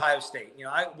about Ohio State.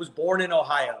 I was born in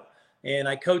Ohio and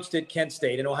I coached at Kent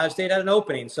State, and Ohio State had an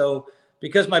opening. So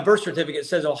because my birth certificate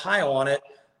says Ohio on it,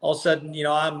 all of a sudden,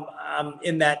 I'm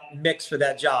in that mix for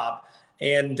that job.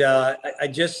 And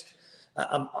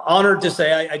I'm honored to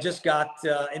say I just got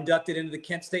inducted into the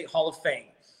Kent State Hall of Fame.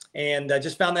 And I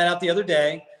just found that out the other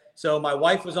day. So my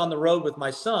wife was on the road with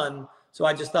my son. So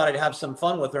I just thought I'd have some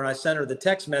fun with her. And I sent her the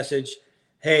text message,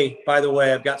 hey, by the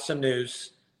way, I've got some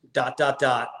news, ...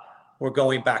 We're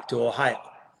going back to Ohio.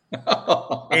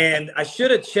 And I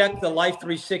should have checked the Life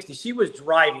 360. She was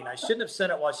driving. I shouldn't have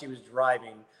sent it while she was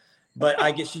driving. But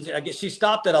I guess she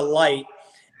stopped at a light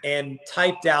and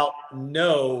typed out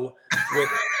no with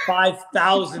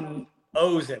 5,000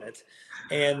 O's in it.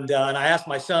 And I asked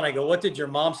my son, I go, what did your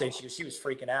mom say? She was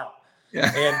freaking out.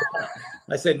 Yeah. And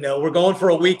I said, no, we're going for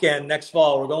a weekend next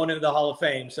fall. We're going into the Hall of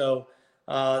Fame. So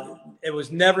it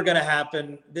was never going to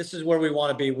happen. This is where we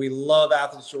want to be. We love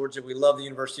Athens, Georgia. We love the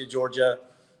University of Georgia.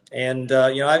 And,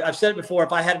 I've said it before,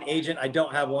 if I had an agent, I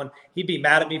don't have one, he'd be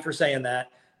mad at me for saying that.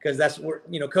 Because that's where,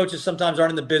 coaches sometimes aren't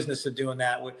in the business of doing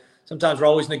that. Sometimes we're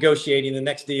always negotiating the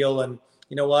next deal. And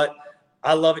you know what?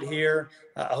 I love it here.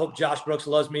 I hope Josh Brooks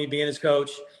loves me being his coach.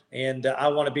 And I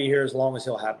want to be here as long as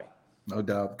he'll have me. No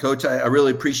doubt. Coach, I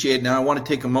really appreciate it. Now I want to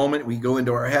take a moment. We go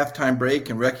into our halftime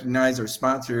break and recognize our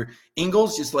sponsor,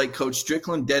 Ingalls, just like Coach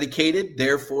Stricklin, dedicated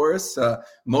there for us,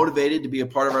 motivated to be a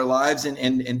part of our lives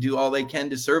and do all they can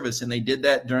to serve us. And they did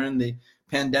that during the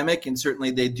pandemic, and certainly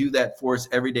they do that for us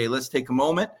every day. Let's take a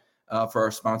moment for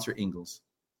our sponsor, Ingalls.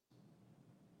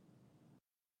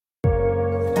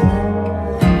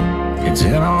 It's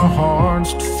in our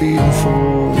hearts to feel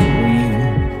for you.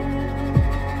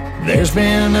 There's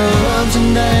been ups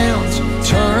and downs,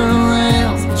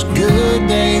 turnarounds, good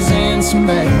days and some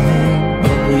bad,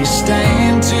 but we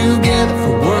stand together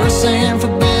for worse and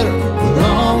for better. We'll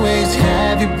always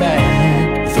have your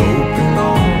back with open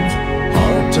arms,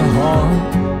 heart to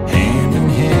heart, hand in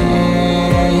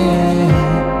hand,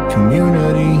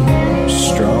 community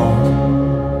strong.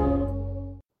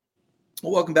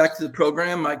 Well, welcome back to the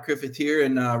program. Mike Griffith here,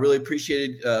 and really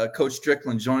appreciated Coach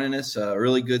Stricklin joining us. A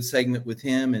really good segment with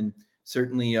him, and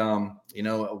certainly,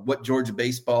 what Georgia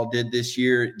baseball did this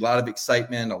year. A lot of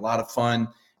excitement, a lot of fun,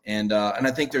 and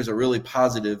I think there's a really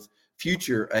positive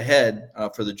future ahead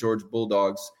for the Georgia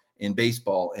Bulldogs in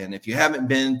baseball. And if you haven't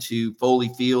been to Foley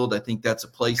Field, I think that's a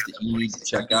place that you need to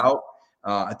check out.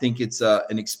 I think it's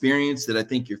an experience that I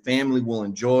think your family will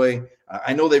enjoy.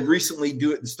 I know they've recently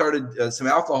started some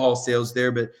alcohol sales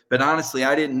there, but honestly,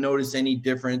 I didn't notice any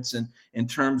difference in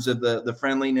terms of the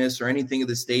friendliness or anything of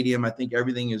the stadium. I think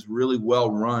everything is really well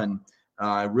run,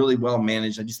 really well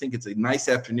managed. I just think it's a nice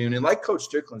afternoon. And like Coach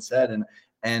Stricklin said,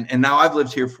 and now I've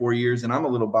lived here 4 years, and I'm a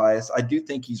little biased. I do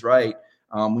think he's right.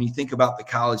 When you think about the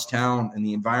college town and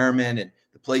the environment and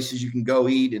the places you can go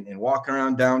eat and walk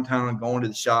around downtown and go into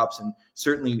the shops, and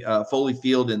certainly Foley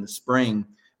Field in the spring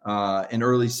in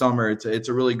early summer, it's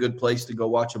a really good place to go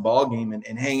watch a ball game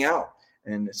and hang out.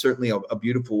 And certainly a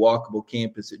beautiful walkable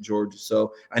campus at Georgia.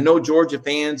 So I know Georgia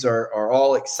fans are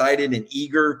all excited and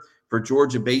eager for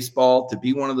Georgia baseball to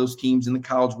be one of those teams in the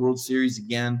College World Series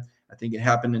again. I think it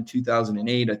happened in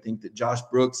 2008. I think that Josh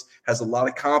Brooks has a lot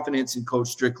of confidence in Coach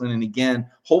Stricklin. And again,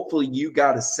 hopefully you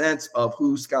got a sense of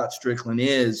who Scott Stricklin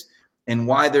is and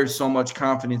why there's so much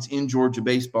confidence in Georgia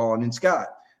baseball and in Scott.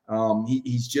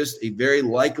 He's just a very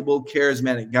likable,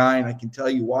 charismatic guy, and I can tell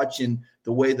you, watching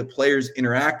the way the players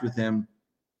interact with him,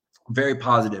 very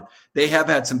positive. They have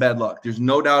had some bad luck. There's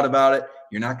no doubt about it.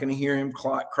 You're not going to hear him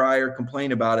cry or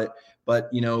complain about it. But,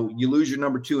 you lose your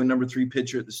number 2 and number 3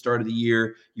 pitcher at the start of the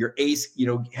year. Your ace,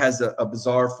 has a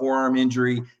bizarre forearm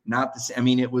injury. Not the same. I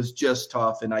mean, it was just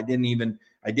tough. And I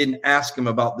didn't ask him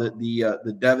about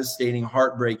the devastating,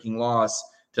 heartbreaking loss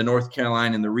to North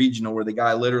Carolina in the regional, where the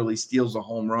guy literally steals a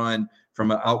home run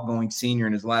from an outgoing senior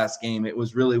in his last game. It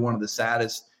was really one of the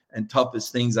saddest and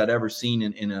toughest things I'd ever seen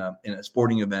in a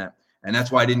sporting event. And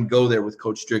that's why I didn't go there with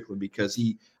Coach Stricklin, because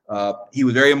he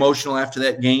was very emotional after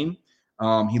that game.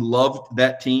 He loved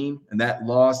that team, and that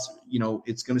loss,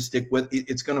 it's going to stick with,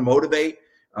 it's going to motivate.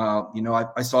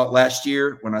 I saw it last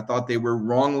year when I thought they were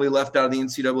wrongly left out of the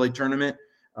NCAA tournament.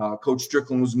 Coach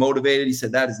Stricklin was motivated. He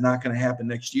said that is not going to happen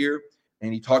next year.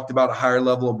 And he talked about a higher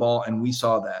level of ball, and we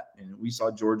saw that. And we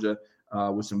saw Georgia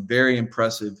with some very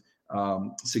impressive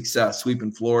success.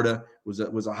 Sweeping Florida was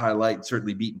a highlight,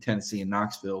 certainly beating Tennessee and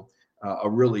Knoxville, a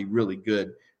really, really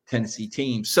good Tennessee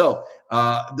team. So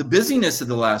the busyness of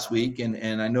the last week,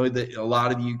 and I know that a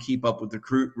lot of you keep up with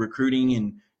the recruiting,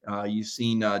 and you've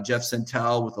seen Jeff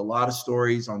Sentell with a lot of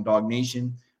stories on Dog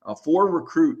Nation. 4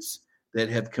 recruits that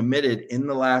have committed in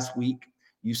the last week.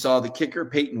 You saw the kicker,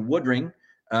 Peyton Woodring,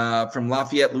 from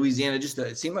Lafayette, Louisiana. Just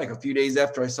it seemed like a few days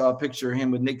after I saw a picture of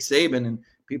him with Nick Saban and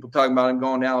people talking about him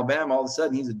going to Alabama, all of a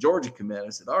sudden he's a Georgia commit. I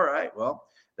said, all right, well,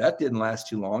 that didn't last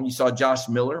too long. You saw Josh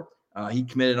Miller. He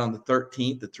committed on the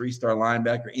 13th, the 3-star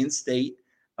linebacker in state,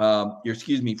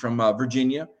 from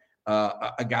Virginia,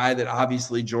 a guy that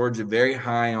obviously Georgia very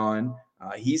high on.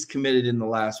 He's committed in the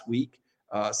last week.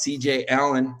 CJ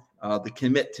Allen, the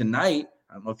commit tonight,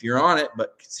 I don't know if you're on it,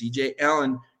 but CJ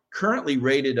Allen currently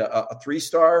rated a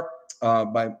 3-star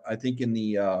by, I think, in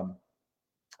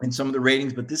some of the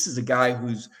ratings, but this is a guy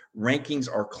whose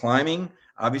rankings are climbing.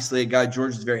 Obviously, a guy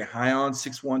Georgia's very high on,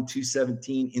 6'1",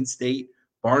 217, in-state,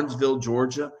 Barnesville,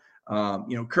 Georgia.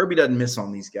 Kirby doesn't miss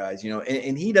on these guys,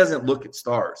 and he doesn't look at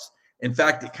stars. In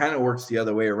fact, it kind of works the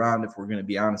other way around if we're going to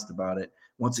be honest about it.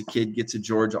 Once a kid gets a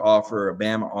Georgia offer or a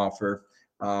Bama offer,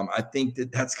 I think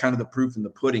that's kind of the proof in the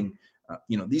pudding.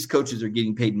 These coaches are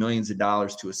getting paid millions of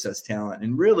dollars to assess talent.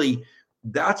 And really,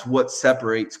 that's what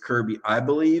separates Kirby, I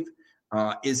believe,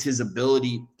 is his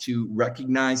ability to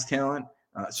recognize talent.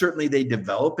 Certainly, they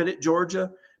develop it at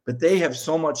Georgia, but they have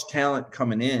so much talent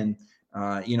coming in.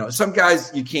 Some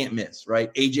guys you can't miss, right?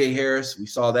 A.J. Harris, we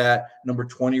saw that, number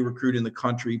 20 recruit in the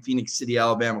country, Phoenix City,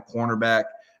 Alabama cornerback.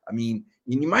 I mean,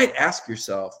 you might ask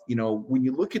yourself, when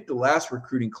you look at the last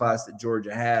recruiting class that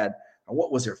Georgia had,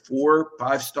 what was there, 4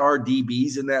 5-star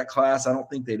DBs in that class? I don't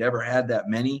think they'd ever had that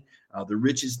many. The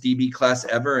richest DB class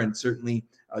ever, and certainly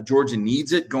Georgia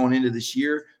needs it going into this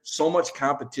year. So much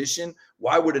competition.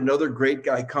 Why would another great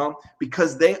guy come?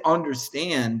 Because they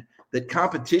understand that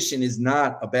competition is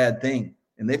not a bad thing,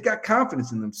 and they've got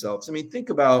confidence in themselves. I mean, think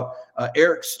about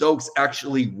Eric Stokes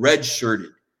actually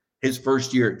redshirted his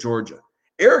first year at Georgia.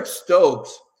 Eric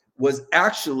Stokes was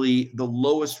actually the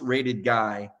lowest rated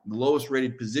guy, the lowest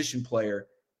rated position player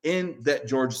in that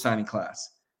Georgia signing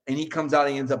class. And he comes out,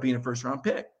 he ends up being a first-round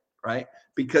pick, right?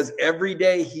 Because every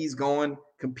day he's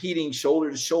competing shoulder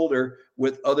to shoulder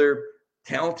with other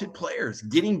talented players,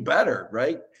 getting better,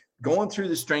 right? Going through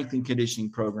the strength and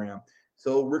conditioning program.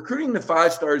 So recruiting the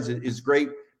 5-stars is great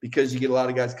because you get a lot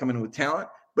of guys coming in with talent,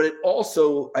 but it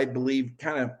also, I believe,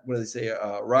 kind of, what do they say,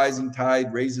 rising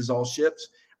tide raises all ships.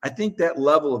 I think that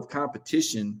level of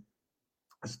competition,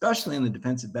 especially in the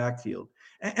defensive backfield,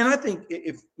 and I think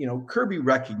if Kirby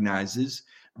recognizes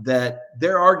that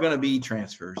there are going to be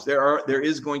transfers, there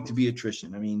is going to be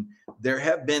attrition. I mean, there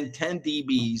have been 10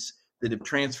 DBs that have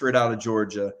transferred out of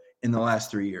Georgia in the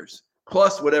last 3 years,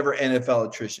 plus whatever NFL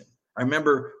attrition. I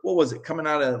remember, what was it, coming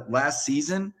out of last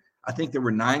season? I think there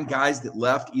were 9 guys that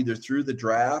left either through the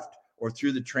draft or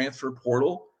through the transfer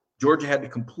portal. Georgia had to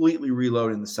completely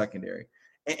reload in the secondary.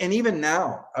 And even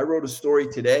now, I wrote a story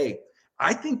today.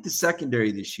 I think the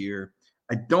secondary this year,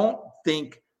 I don't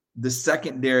think the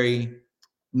secondary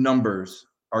numbers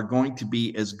are going to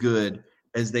be as good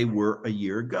as they were a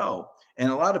year ago. And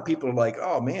a lot of people are like,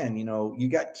 oh, man, you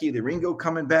got Keely Ringo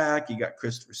coming back. You got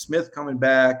Christopher Smith coming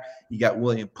back. You got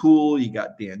William Poole. You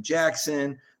got Dan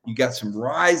Jackson. You got some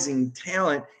rising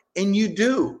talent, and you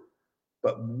do.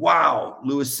 But wow,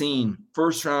 Lewisine,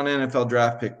 first-round NFL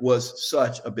draft pick, was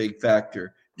such a big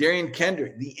factor. Darian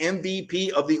Kendrick, the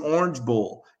MVP of the Orange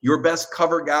Bowl, your best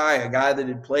cover guy, a guy that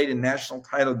had played in national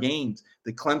title games,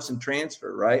 the Clemson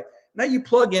transfer, right? Now you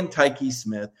plug in Tyke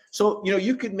Smith. So,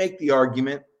 you could make the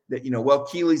argument that,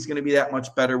 Keeley's going to be that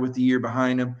much better with the year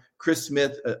behind him. Chris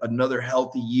Smith, another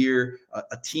healthy year,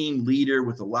 a team leader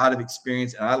with a lot of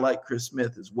experience. And I like Chris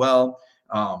Smith as well.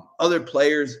 Other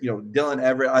players, Dylan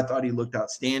Everett, I thought he looked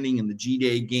outstanding in the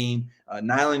G-Day game.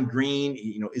 Nyland Green,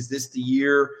 is this the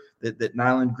year that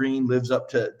Nyland Green lives up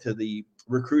to the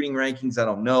recruiting rankings? I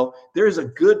don't know. There's a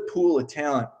good pool of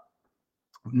talent.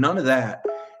 None of that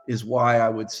is why I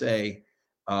would say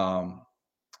that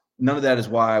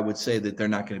they're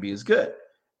not going to be as good.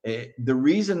 The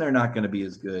reason they're not going to be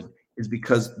as good is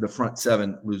because the front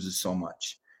seven loses so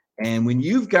much. And when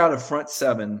you've got a front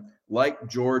seven like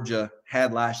Georgia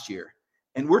had last year,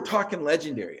 and we're talking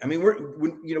legendary. I mean,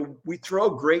 we throw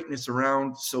greatness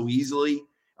around so easily.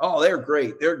 Oh, they're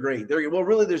great. Well,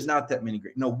 really, there's not that many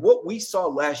great. No, what we saw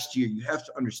last year, you have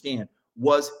to understand,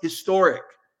 was historic.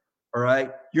 All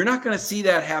right. You're not going to see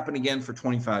that happen again for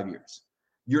 25 years.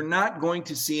 You're not going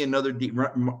to see another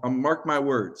mark my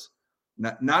words.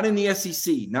 Not in the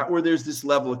SEC, not where there's this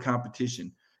level of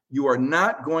competition. You are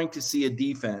not going to see a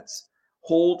defense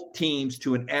hold teams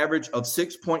to an average of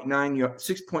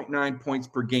 6.9 points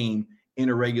per game in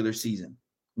a regular season.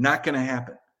 Not going to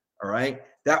happen. All right.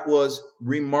 That was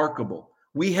remarkable.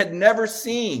 We had never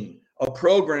seen a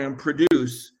program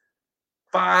produce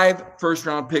 5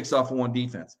 first-round picks off of one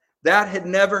defense. That had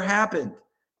never happened.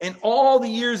 In all the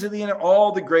years of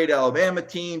all the great Alabama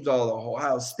teams, all the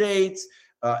Ohio States,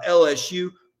 LSU,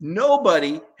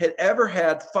 nobody had ever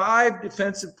had 5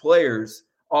 defensive players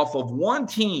off of one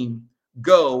team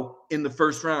go in the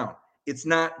first round. It's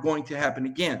not going to happen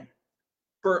again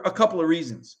for a couple of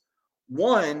reasons.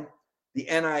 One, the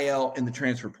NIL and the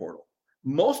transfer portal.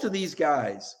 Most of these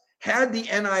guys, had the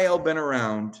NIL been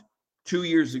around 2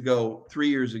 years ago, 3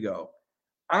 years ago,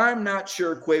 I'm not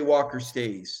sure Quay Walker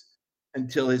stays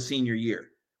until his senior year.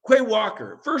 Quay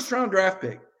Walker, first-round draft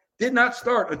pick, did not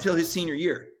start until his senior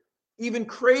year. Even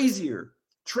crazier,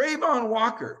 Trayvon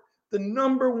Walker, the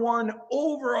 #1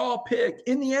 overall pick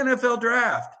in the NFL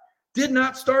draft, did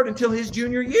not start until his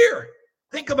junior year.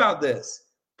 Think about this.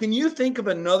 Can you think of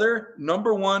another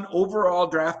 #1 overall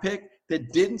draft pick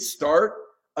that didn't start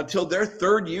until their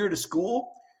 3rd year to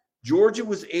school? Georgia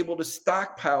was able to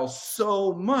stockpile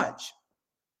so much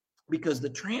because the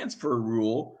transfer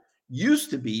rule used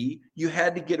to be you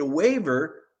had to get a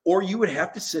waiver or you would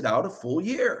have to sit out a full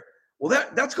year. Well,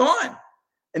 that's gone.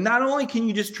 And not only can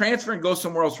you just transfer and go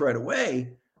somewhere else right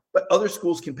away, but other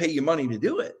schools can pay you money to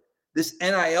do it. This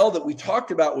NIL that we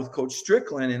talked about with Coach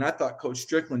Stricklin, and I thought Coach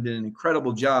Stricklin did an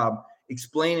incredible job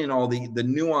explaining all the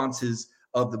nuances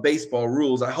of the baseball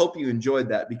rules. I hope you enjoyed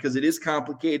that because it is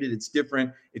complicated. It's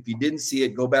different. If you didn't see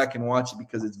it, go back and watch it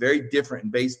because it's very different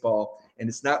in baseball, and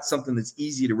it's not something that's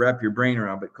easy to wrap your brain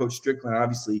around. But Coach Stricklin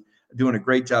obviously doing a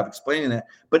great job explaining that.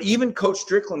 But even Coach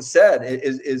Stricklin said,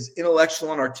 is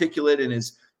intellectual and articulate and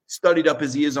is studied up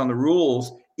as he is on the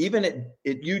rules, even at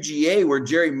UGA, where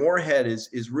Jerry Moorhead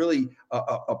is really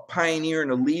a pioneer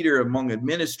and a leader among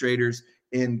administrators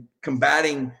in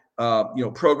combating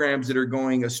programs that are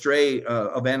going astray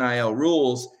of NIL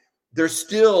rules, there's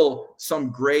still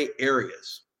some gray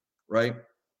areas, right?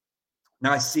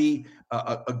 Now I see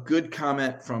a good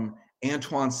comment from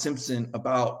Antoine Simpson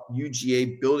about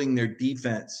UGA building their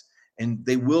defense, and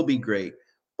they will be great,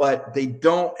 but they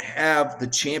don't have the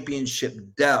championship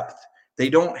depth. They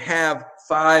don't have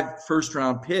 5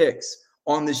 first-round picks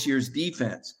on this year's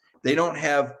defense. They don't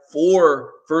have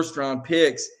 4 first-round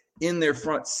picks in their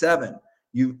front 7.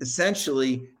 You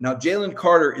essentially – now Jalen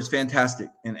Carter is fantastic,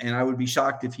 and I would be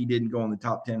shocked if he didn't go in the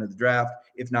top 10 of the draft,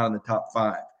 if not in the top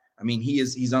 5. I mean,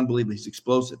 he's unbelievable. He's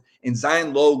explosive. And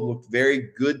Zion Logue looked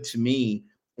very good to me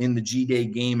in the G-Day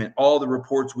game, and all the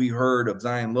reports we heard of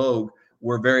Zion Logue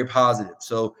were very positive.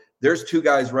 So there's 2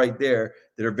 guys right there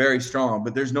that are very strong,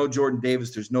 but there's no Jordan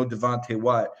Davis. There's no Devontae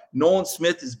Wyatt. Nolan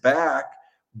Smith is back,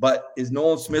 but is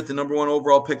Nolan Smith the #1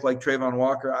 overall pick like Trayvon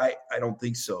Walker? I don't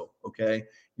think so, okay?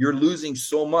 You're losing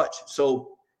so much.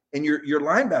 So in your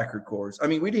linebacker cores, I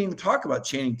mean, we didn't even talk about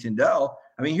Channing Tindall.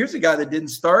 I mean, here's a guy that didn't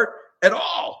start at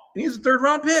all. And he's a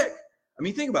 3rd-round pick. I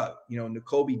mean, think about it.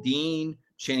 Nakobe Dean,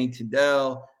 Channing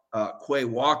Tindall, Quay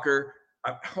Walker.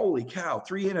 Holy cow,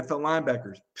 3 NFL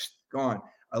linebackers gone.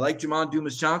 I like Jamon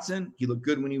Dumas-Johnson. He looked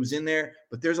good when he was in there.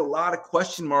 But there's a lot of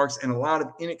question marks and a lot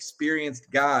of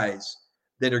inexperienced guys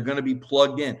that are going to be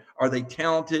plugged in. Are they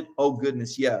talented? Oh,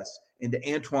 goodness, yes. And to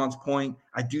Antoine's point,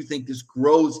 I do think this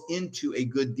grows into a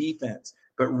good defense.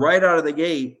 But right out of the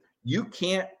gate, you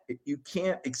can't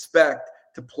expect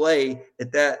to play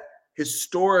at that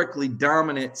historically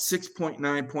dominant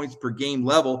 6.9 points per game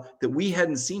level that we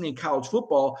hadn't seen in college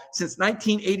football since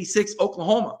 1986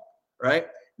 Oklahoma, right?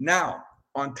 Now,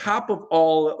 on top of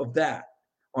all of that,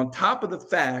 on top of the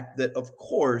fact that, of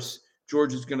course,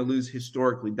 Georgia's going to lose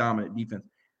historically dominant defense.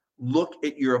 Look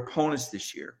at your opponents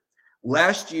this year.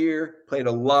 Last year, played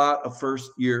a lot of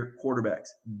first-year quarterbacks.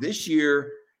 This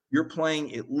year, you're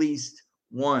playing at least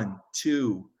 1,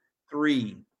 2,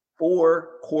 3, 4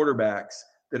 quarterbacks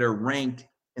that are ranked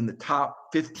in the top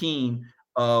 15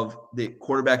 of the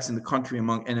quarterbacks in the country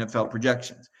among NFL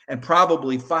projections, and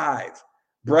probably 5.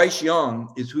 Bryce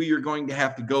Young is who you're going to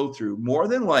have to go through, more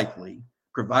than likely,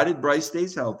 provided Bryce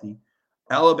stays healthy.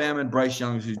 Alabama and Bryce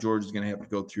Young is who Georgia's going to have to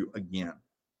go through again.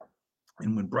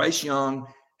 And when Bryce Young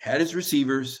had his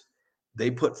receivers, they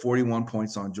put 41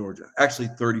 points on Georgia. Actually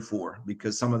 34,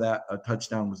 because some of that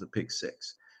touchdown was a pick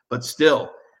 6. But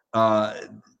still,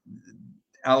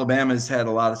 Alabama has had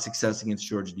a lot of success against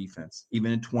Georgia defense,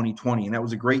 even in 2020. And that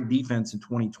was a great defense in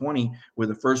 2020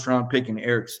 with a first-round pick in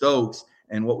Eric Stokes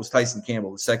and what was Tyson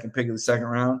Campbell, the second pick of the second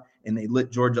round. And they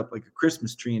lit Georgia up like a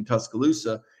Christmas tree in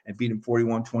Tuscaloosa and beat him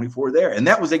 41-24 there. And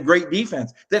that was a great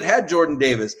defense that had Jordan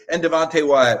Davis and Devontae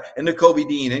Wyatt and Nakobe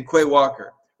Dean and Quay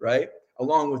Walker, right?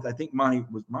 Along with, I think Monty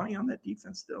on that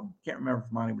defense still? Can't remember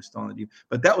if Monty was still on the defense.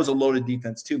 But that was a loaded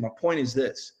defense too. My point is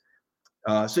this.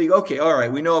 So you go, okay, all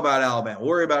right, we know about Alabama.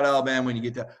 Worry about Alabama when you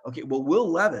get to – okay, well, Will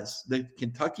Levis, the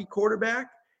Kentucky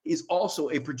quarterback, is also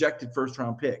a projected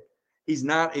first-round pick. He's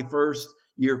not a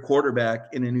first-year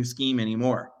quarterback in a new scheme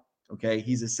anymore, okay?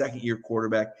 He's a second-year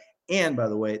quarterback. And, by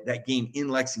the way, that game in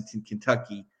Lexington,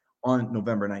 Kentucky on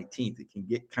November 19th, it can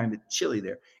get kind of chilly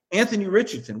there. Anthony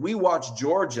Richardson, we watched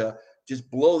Georgia just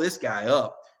blow this guy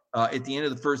up at the end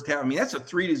of the first half. I mean, that's a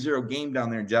 3-0 game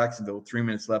down there in Jacksonville with 3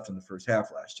 minutes left in the first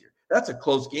half last year. That's a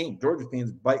close game. Georgia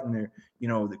fans biting their,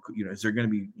 is there going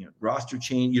to be, roster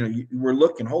change? We're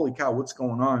looking, holy cow, what's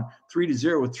going on?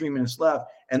 3-0 with 3 minutes left.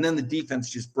 And then the defense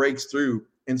just breaks through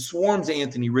and swarms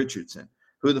Anthony Richardson,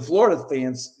 who the Florida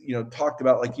fans, talked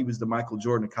about like he was the Michael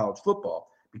Jordan of college football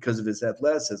because of his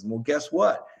athleticism. Well, guess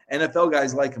what? NFL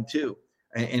guys like him too.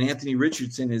 And Anthony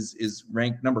Richardson is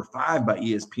ranked number 5 by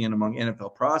ESPN among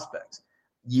NFL prospects.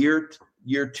 Year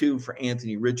 2 for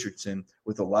Anthony Richardson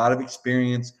with a lot of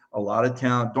experience, a lot of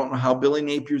talent. Don't know how Billy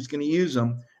Napier is going to use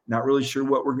him. Not really sure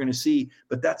what we're going to see,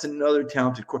 but that's another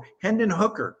talented core. Hendon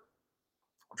Hooker,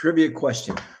 trivia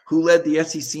question. Who led the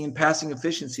SEC in passing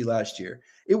efficiency last year?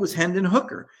 It was Hendon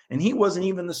Hooker, and he wasn't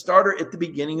even the starter at the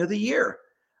beginning of the year.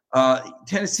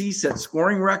 Tennessee set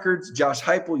scoring records. Josh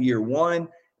Heupel, year 1.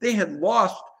 They had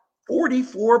lost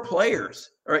 44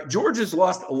 players. All right, Georgia's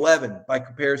lost 11 by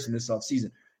comparison this offseason.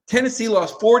 Tennessee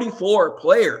lost 44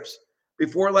 players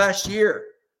before last year.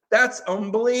 That's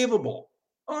unbelievable.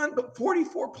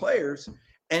 44 players,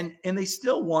 and they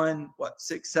still won,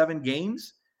 6, 7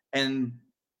 games and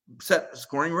set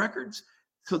scoring records.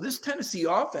 So this Tennessee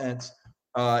offense,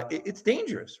 it's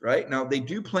dangerous, right? Now, they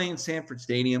do play in Sanford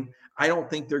Stadium. I don't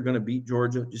think they're going to beat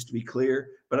Georgia, just to be clear,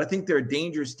 but I think they're a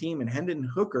dangerous team. And Hendon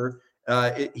Hooker,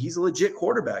 he's a legit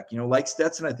quarterback. Like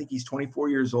Stetson, I think he's 24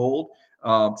 years old,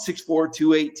 6'4",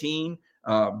 218,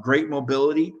 great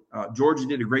mobility. Georgia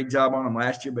did a great job on him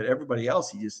last year, but everybody else,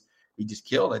 he just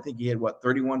killed. I think he had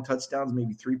 31 touchdowns,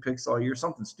 maybe 3 picks all year,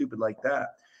 something stupid like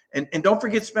that. And don't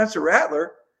forget Spencer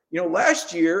Rattler.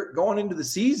 Last year going into the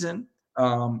season,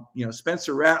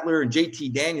 Spencer Rattler and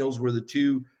JT Daniels were the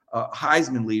 2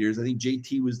 Heisman leaders. I think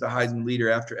JT was the Heisman leader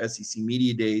after SEC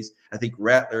Media Days. I think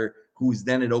Rattler, who was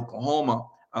then at Oklahoma,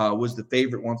 was the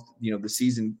favorite once, the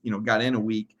season, got in a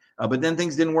week. But then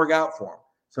things didn't work out for him.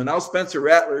 So now Spencer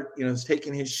Rattler, is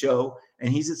taking his show,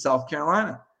 and he's at South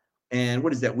Carolina. And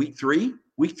what is that, week 3?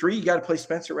 Week 3, you got to play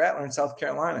Spencer Rattler in South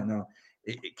Carolina. Now,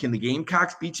 can the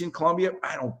Gamecocks beat you in Columbia?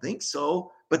 I don't think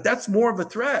so. But that's more of a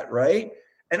threat, right?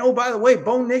 And, oh, by the way,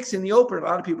 Bo Nix in the opener, a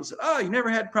lot of people said, you never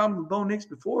had a problem with Bo Nix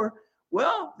before.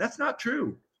 Well, that's not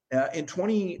true. In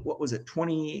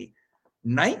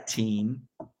 2019?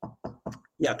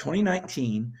 Yeah,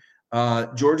 2019.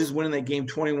 Georgia's winning that game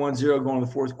 21-0 going to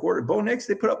the fourth quarter. Bo Nix,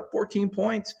 they put up 14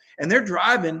 points, and they're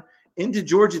driving into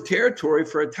Georgia territory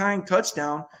for a tying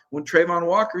touchdown when Trayvon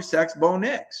Walker sacks Bo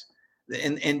Nix.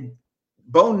 And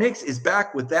Bo Nix is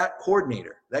back with that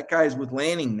coordinator. That guy is with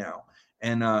Lanning now.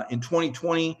 And in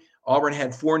 2020, Auburn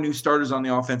had 4 new starters on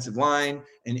the offensive line,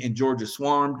 and Georgia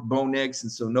swarmed Bo Nix,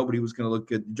 and so nobody was going to look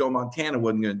good. Joe Montana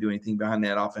wasn't going to do anything behind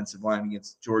that offensive line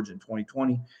against Georgia in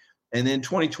 2020. And then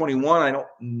 2021,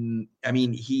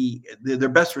 their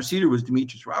best receiver was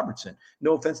Demetrius Robertson.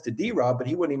 No offense to D-Rob, but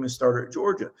he wasn't even a starter at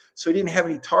Georgia. So he didn't have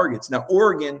any targets. Now,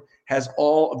 Oregon has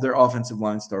all of their offensive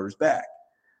line starters back.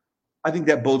 I think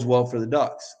that bodes well for the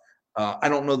Ducks. I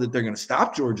don't know that they're going to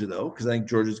stop Georgia, though, because I think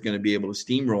Georgia's going to be able to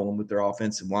steamroll them with their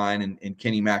offensive line and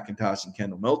Kenny McIntosh and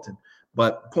Kendall Milton.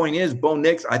 But point is, Bo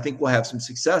Nix, I think, will have some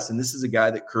success. And this is a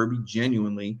guy that Kirby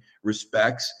genuinely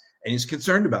respects and is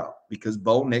concerned about, because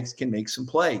Bo Nix can make some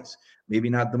plays. Maybe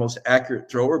not the most accurate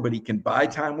thrower, but he can buy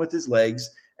time with his legs.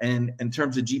 And in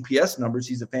terms of GPS numbers,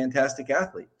 he's a fantastic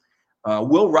athlete.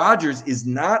 Will Rogers is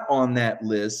not on that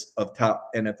list of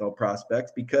top NFL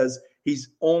prospects because he's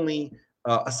only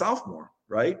a sophomore,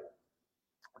 right?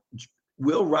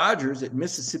 Will Rogers at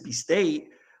Mississippi State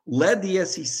led the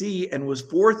SEC and was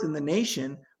fourth in the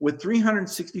nation with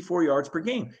 364 yards per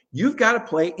game. You've got to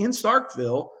play in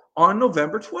Starkville on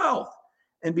November 12th.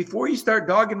 And before you start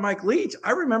dogging Mike Leach,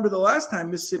 I remember the last time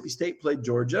Mississippi State played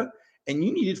Georgia, and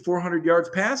you needed 400 yards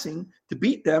passing to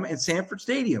beat them at Sanford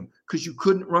Stadium because you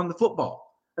couldn't run the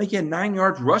football. I think he had 9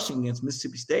 yards rushing against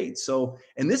Mississippi State. So,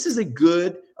 and this is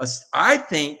I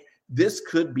think this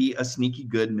could be a sneaky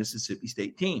good Mississippi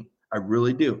State team. I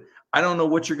really do. I don't know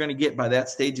what you're going to get by that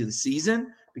stage of the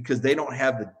season because they don't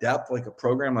have the depth like a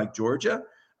program like Georgia.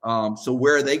 So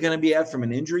where are they going to be at from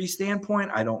an injury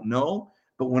standpoint? I don't know.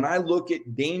 But when I look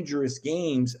at dangerous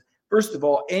games, first of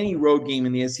all, any road game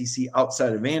in the SEC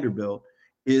outside of Vanderbilt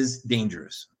is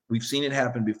dangerous. We've seen it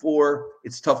happen before.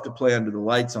 It's tough to play under the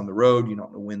lights on the road. You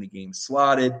don't know when the game's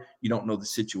slotted. You don't know the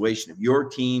situation of your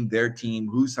team, their team,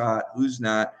 who's hot, who's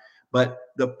not. But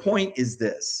the point is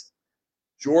this.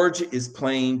 Georgia is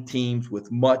playing teams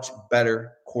with much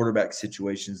better quarterback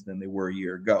situations than they were a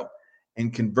year ago.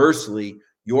 And conversely,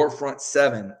 your front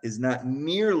seven is not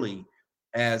nearly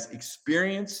as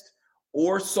experienced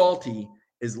or salty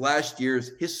as last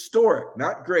year's historic,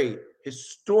 not great,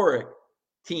 historic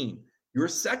team. Your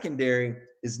secondary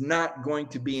is not going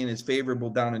to be in as favorable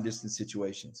down and distance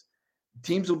situations.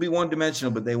 Teams will be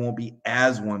one-dimensional, but they won't be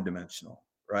as one-dimensional,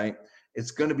 right?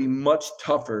 It's going to be much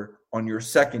tougher on your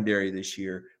secondary this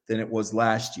year than it was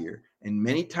last year. And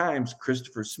many times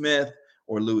Christopher Smith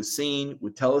or Louis Sean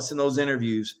would tell us in those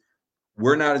interviews,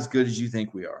 we're not as good as you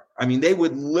think we are. I mean, they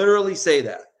would literally say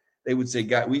that. They would say,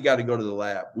 "God, we got to go to the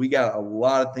lab. We got a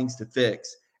lot of things to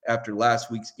fix after last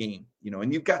week's game."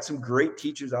 And you've got some great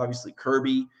teachers, obviously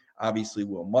Kirby, obviously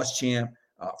Will Muschamp.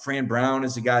 Fran Brown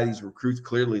is a guy these recruits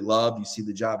clearly love. You see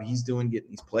the job he's doing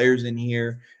getting these players in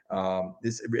here. A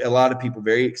lot of people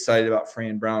very excited about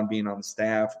Fran Brown being on the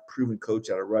staff, proven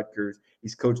coach out of Rutgers.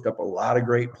 He's coached up a lot of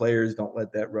great players. Don't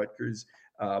let that Rutgers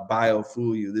bio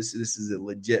fool you. This is a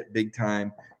legit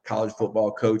big-time college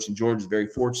football coach, and Georgia's very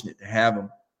fortunate to have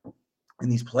him.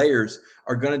 And these players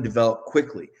are going to develop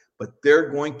quickly, but they're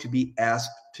going to be asked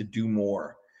to do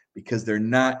more because they're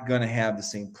not going to have the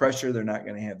same pressure. They're not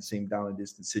going to have the same down and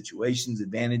distance situations,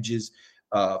 advantages,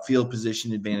 field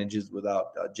position advantages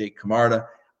without Jake Camarda.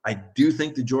 I do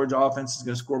think the Georgia offense is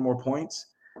going to score more points,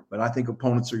 but I think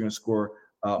opponents are going to score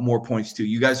more points too.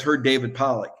 You guys heard David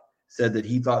Pollack said that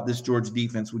he thought this Georgia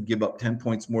defense would give up 10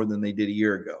 points more than they did a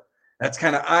year ago. That's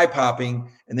kind of eye-popping.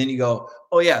 And then you go,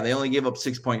 oh, yeah, they only gave up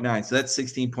 6.9. So that's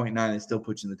 16.9. They still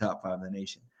put you in the top 5 of the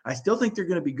nation. I still think they're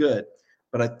going to be good,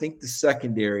 but I think the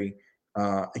secondary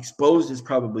exposed is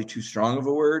probably too strong of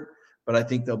a word, but I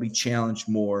think they'll be challenged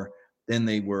more than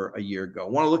they were a year ago. I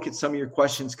want to look at some of your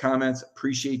questions, comments.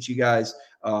 Appreciate you guys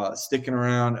sticking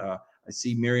around. I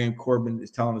see Miriam Corbin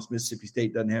is telling us Mississippi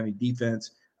State doesn't have any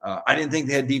defense. I didn't think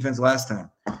they had defense last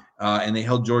time. And they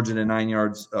held Georgia to 9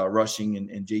 yards rushing,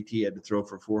 and JT had to throw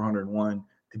for 401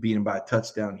 to beat him by a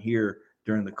touchdown here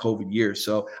during the COVID year.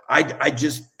 So I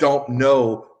just don't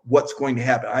know what's going to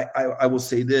happen. I will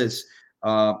say this.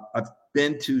 I've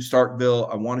been to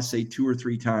Starkville, I want to say 2 or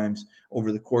 3 times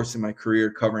over the course of my career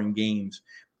covering games.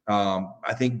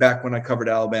 I think back when I covered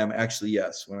Alabama, actually,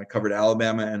 yes, when I covered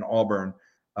Alabama and Auburn,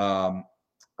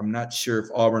 I'm not sure if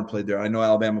Auburn played there. I know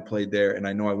Alabama played there, and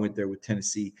I know I went there with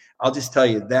Tennessee. I'll just tell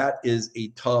you, that is a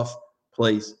tough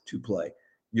place to play.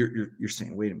 You're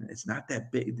saying, wait a minute, it's not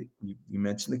that big. You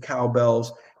mentioned the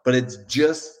cowbells, but it's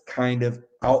just kind of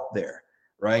out there,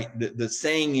 right? The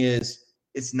saying is,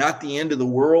 it's not the end of the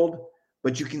world,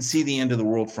 but you can see the end of the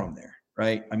world from there,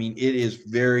 right? I mean, it is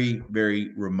very, very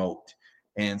remote.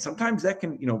 And sometimes that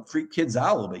can, freak kids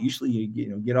out a little bit. Usually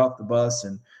you get off the bus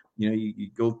and, you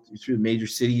go through the major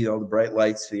city, all the bright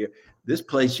lights here. This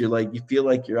place, you feel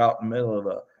like you're out in the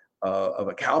middle of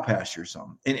a cow pasture or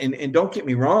something. And don't get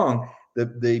me wrong,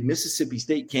 the Mississippi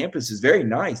State campus is very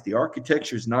nice. The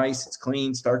architecture is nice. It's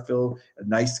clean. Starkville, a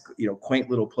nice,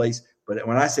 quaint little place. But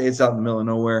when I say it's out in the middle of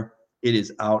nowhere, it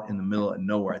is out in the middle of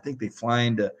nowhere. I think they fly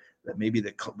into maybe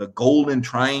the Golden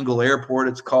Triangle Airport,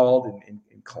 it's called in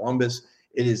Columbus.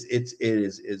 It is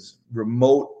as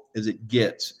remote as it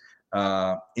gets.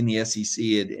 In the SEC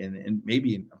and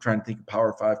maybe I'm trying to think of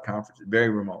Power 5 conference, very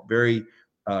remote, very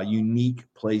unique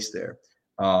place there.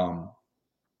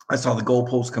 I saw the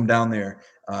goalpost come down there.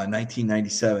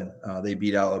 1997, they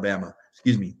beat Alabama.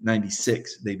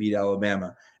 96, they beat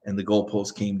Alabama, and the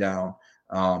goalpost came down.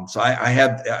 So I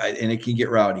have, and it can get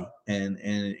rowdy. And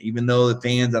even though the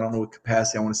fans, I don't know what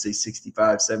capacity, I want to say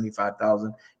 65,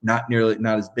 75,000, not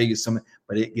as big as some,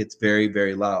 but it gets very,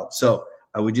 very loud. So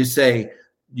I would just say,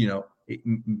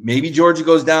 maybe Georgia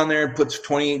goes down there and puts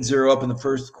 28-0 up in the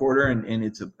first quarter, and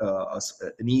it's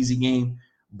an easy game.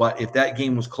 But if that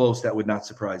game was close, that would not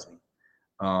surprise me.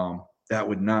 That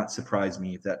would not surprise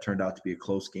me if that turned out to be a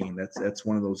close game. That's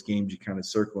one of those games you kind of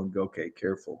circle and go, okay,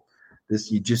 careful. This,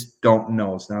 you just don't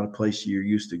know. It's not a place you're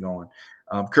used to going.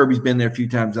 Kirby's been there a few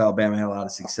times. Alabama had a lot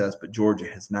of success, but Georgia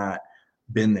has not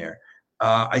been there.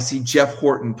 I see Jeff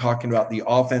Horton talking about the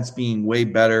offense being way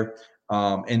better.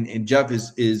 And Jeff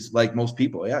is like most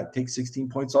people. Yeah, it takes 16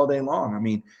 points all day long. I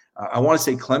mean, I want to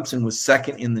say Clemson was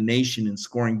second in the nation in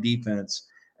scoring defense,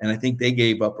 and I think they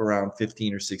gave up around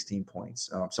 15 or 16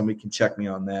 points. Somebody can check me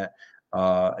on that.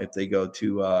 If they go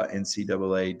to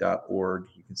ncaa.org,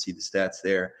 you can see the stats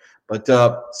there. But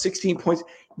 16 points.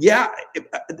 Yeah,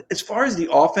 as far as the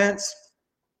offense,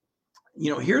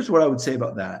 here's what I would say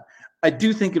about that. I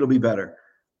do think it'll be better.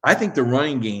 I think the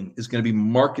running game is going to be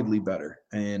markedly better.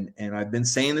 And I've been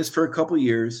saying this for a couple of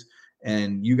years,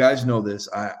 and you guys know this.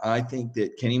 I think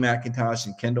that Kenny McIntosh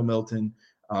and Kendall Milton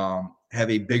have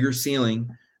a bigger ceiling,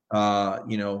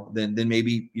 than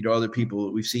maybe, other people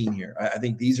that we've seen here. I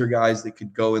think these are guys that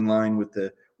could go in line with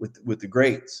the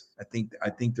greats. I think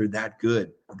they're that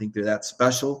good. I think they're that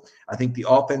special. I think the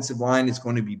offensive line is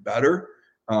going to be better.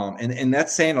 And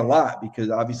that's saying a lot,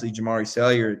 because obviously Jamari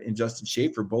Salyer and Justin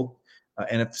Schaefer, both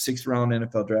sixth-round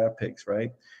NFL draft picks,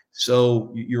 right?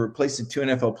 So you're replacing two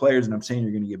NFL players, and I'm saying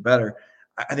you're going to get better.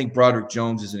 I think Broderick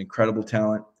Jones is an incredible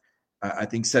talent. I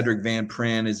think Cedric Van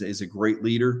Pran is a great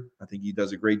leader. I think he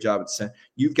does a great job at center.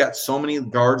 You've got so many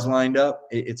guards lined up.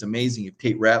 It's amazing. If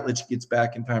Tate Ratledge gets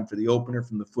back in time for the opener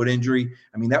from the foot injury,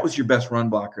 I mean, that was your best run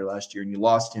blocker last year, and you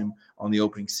lost him on the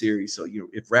opening series. So,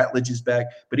 if Ratledge is back,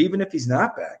 but even if he's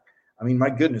not back, I mean, my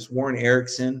goodness, Warren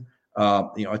Erickson,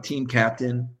 a team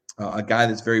captain, a guy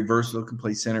that's very versatile, can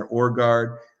play center or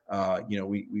guard.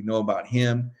 We know about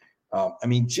him. I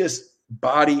mean, just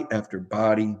body after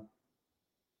body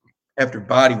after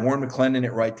body. Warren McClendon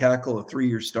at right tackle, a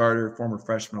 3-year starter, former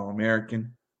freshman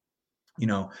All-American.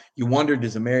 You wonder,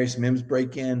 does Amarius Mims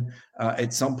break in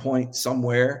at some point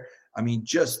somewhere? I mean,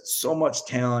 just so much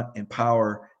talent and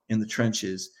power in the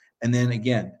trenches. And then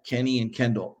again, Kenny and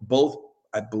Kendall, both,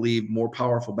 I believe, more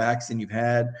powerful backs than you've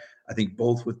had. I think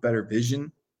both with better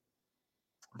vision.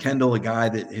 Kendall, a guy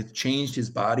that has changed his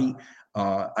body.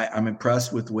 I'm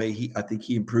impressed with the way I think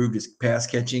he improved his pass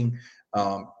catching.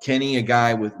 Kenny, a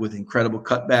guy with incredible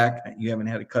cutback. You haven't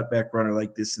had a cutback runner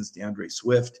like this since DeAndre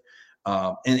Swift.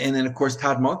 And then, of course,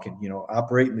 Todd Monken,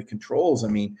 operating the controls. I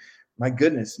mean, my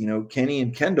goodness, Kenny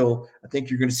and Kendall, I think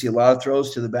you're going to see a lot of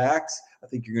throws to the backs. I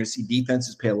think you're going to see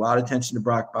defenses pay a lot of attention to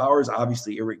Brock Bowers.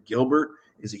 Obviously, Eric Gilbert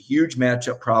is a huge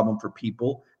matchup problem for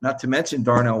people, not to mention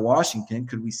Darnell Washington.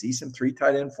 Could we see some 3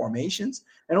 tight end formations?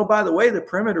 And, oh, by the way, the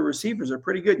perimeter receivers are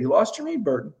pretty good. You lost Jermaine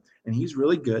Burton, and he's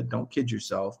really good. Don't kid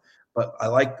yourself. But I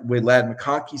like the way Ladd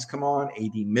McConkey's come on,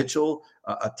 A.D. Mitchell,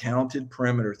 a talented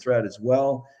perimeter threat as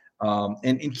well.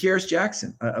 And Kieris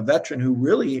Jackson, a veteran who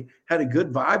really had a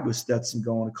good vibe with Stetson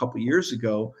going a couple years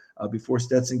ago before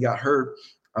Stetson got hurt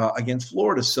against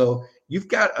Florida. So you've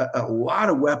got a lot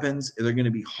of weapons. They're going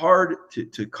to be hard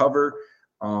to cover.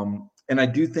 And I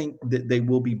do think that they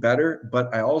will be better,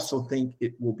 but I also think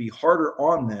it will be harder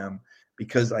on them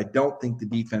because I don't think the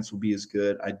defense will be as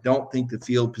good. I don't think the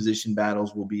field position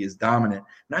battles will be as dominant,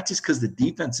 not just because the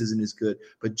defense isn't as good,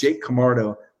 but Jake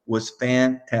Camardo was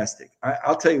fantastic.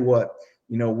 I'll tell you what,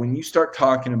 when you start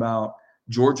talking about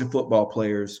Georgia football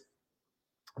players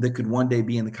that could one day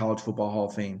be in the College Football Hall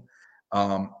of Fame,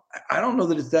 I don't know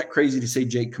that it's that crazy to say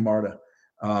Jake Camardo.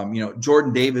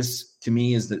 Jordan Davis, to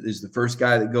me, is the first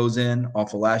guy that goes in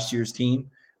off of last year's team.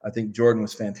 I think Jordan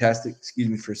was fantastic. Excuse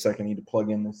me for a second. I need to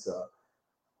plug in this.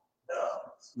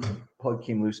 Plug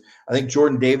came loose. I think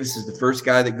Jordan Davis is the first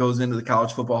guy that goes into the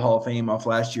College Football Hall of Fame off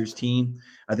last year's team.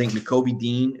 I think Nakobe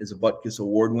Dean is a Butkus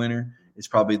Award winner, is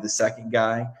probably the second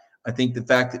guy. I think the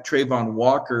fact that Trayvon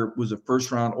Walker was a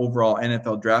first-round overall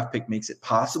NFL draft pick makes it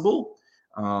possible.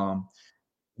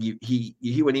 He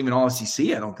wasn't even all SEC,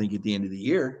 I don't think, at the end of the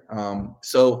year.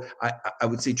 So I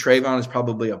would say Trayvon is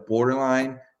probably a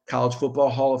borderline College Football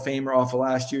Hall of Famer off of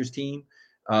last year's team.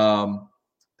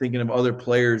 Thinking of other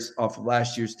players off of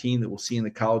last year's team that we'll see in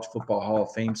the College Football Hall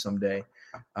of Fame someday.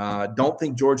 Don't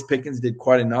think George Pickens did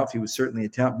quite enough. He was certainly a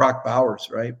talent. Brock Bowers,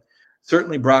 right?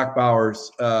 certainly Brock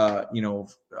Bowers,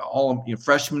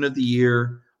 freshman of the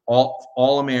year,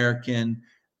 All-American,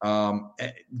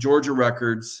 Georgia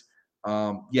records.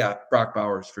 Brock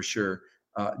Bowers for sure.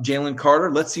 Jalen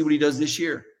Carter, let's see what he does this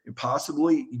year. Possible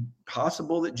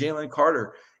that Jalen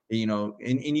Carter,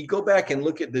 and you go back and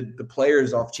look at the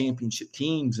players off championship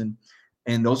teams,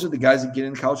 and those are the guys that get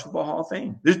in the College Football Hall of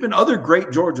Fame. There's been other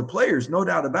great Georgia players, no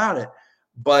doubt about it,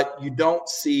 but you don't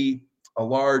see a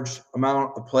large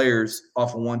amount of players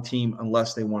off of one team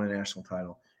unless they won a national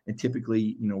title. And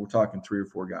typically, we're talking 3 or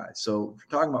 4 guys. So if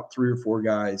you're talking about 3 or 4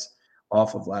 guys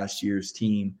off of last year's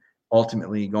team,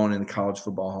 ultimately going in the College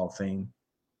Football Hall of Fame,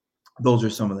 those are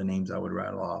some of the names I would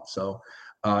rattle off. So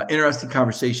interesting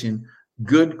conversation.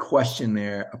 Good question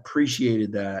there.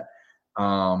 Appreciated that.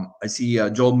 I see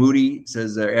Joel Moody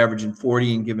says they're averaging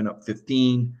 40 and giving up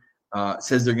 15.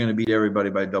 Says they're going to beat everybody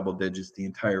by double digits the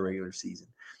entire regular season.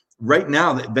 Right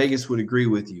now, that Vegas would agree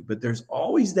with you, but there's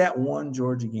always that one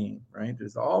Georgia game, right?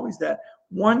 There's always that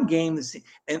one game.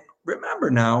 And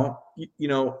remember now,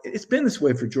 it's been this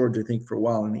way for Georgia, I think, for a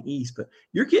while in the East, but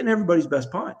you're getting everybody's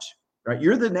best punch, right?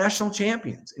 You're the national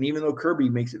champions. And even though Kirby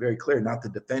makes it very clear, not the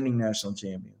defending national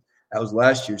champion, that was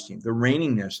last year's team, the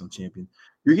reigning national champion,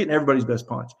 you're getting everybody's best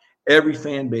punch. Every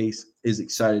fan base is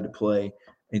excited to play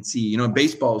and see.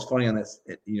 Baseball was funny on that.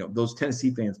 Those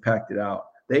Tennessee fans packed it out.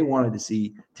 They wanted to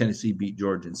see Tennessee beat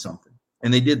Georgia in something.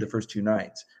 And they did the first 2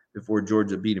 nights before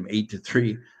Georgia beat them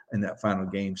 8-3 in that final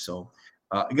game. So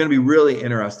it's going to be really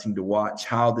interesting to watch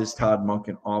how this Todd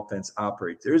Monken offense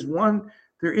operates. There is one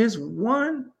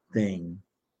thing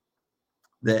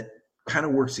that kind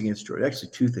of works against Georgia.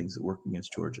 Actually, 2 things that work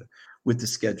against Georgia with the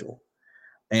schedule.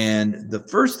 And the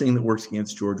first thing that works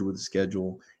against Georgia with the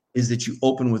schedule is that you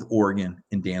open with Oregon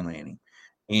and Dan Lanning.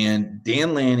 And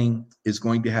Dan Lanning is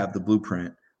going to have the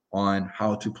blueprint on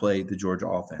how to play the Georgia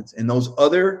offense. And those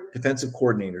other defensive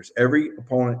coordinators, every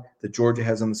opponent that Georgia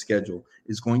has on the schedule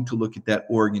is going to look at that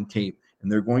Oregon tape, and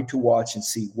they're going to watch and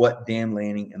see what Dan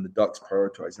Lanning and the Ducks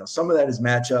prioritize. Now, some of that is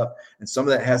matchup, and some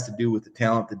of that has to do with the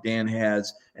talent that Dan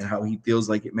has and how he feels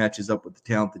like it matches up with the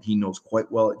talent that he knows quite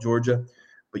well at Georgia.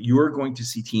 But you are going to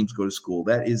see teams go to school.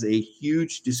 That is a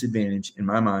huge disadvantage in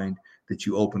my mind that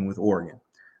you open with Oregon.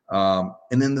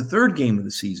 And then the third game of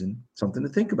the season, something to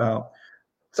think about,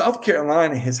 South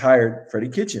Carolina has hired Freddie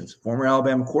Kitchens, former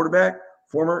Alabama quarterback,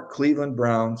 former Cleveland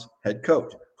Browns head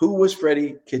coach. Who was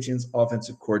Freddie Kitchens'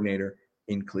 offensive coordinator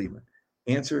in Cleveland?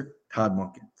 Answer, Todd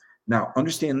Monken. Now,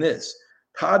 understand this.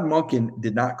 Todd Monken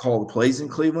did not call the plays in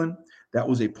Cleveland. That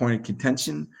was a point of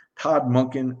contention. Todd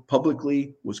Monken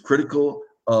publicly was critical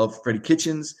of Freddie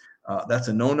Kitchens. That's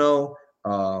a no-no.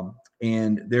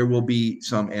 And there will be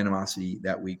some animosity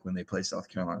that week when they play South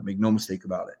Carolina. Make no mistake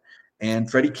about it.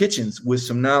 And Freddie Kitchens with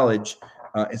some knowledge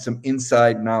and some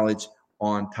inside knowledge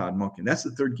on Todd Monken. That's the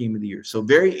third game of the year. So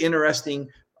very interesting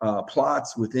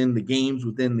plots within the games.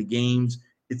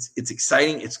 It's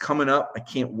exciting. It's coming up. I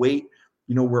can't wait.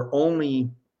 We're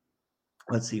only,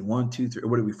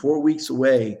 4 weeks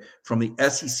away from the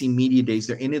SEC Media Days.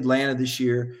 They're in Atlanta this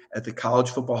year at the College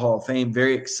Football Hall of Fame.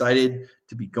 Very excited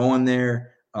to be going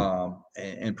there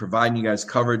and providing you guys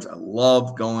coverage. I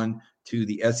love going to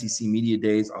the SEC Media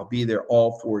Days. I'll be there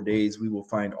all 4 days. We will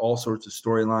find all sorts of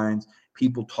storylines,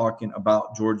 people talking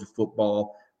about Georgia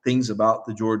football, things about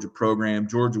the Georgia program.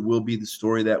 Georgia will be the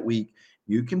story that week.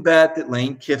 You can bet that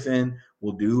Lane Kiffin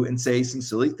will do and say some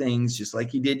silly things just like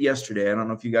he did yesterday. I don't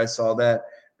know if you guys saw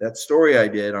that story I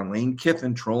did on Lane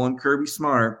Kiffin trolling Kirby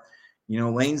Smart.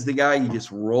 Lane's the guy you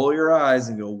just roll your eyes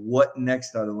and go, what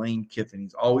next out of Lane Kiffin?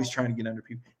 He's always trying to get under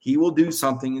people. He will do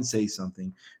something and say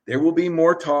something. There will be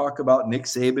more talk about Nick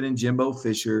Saban and Jimbo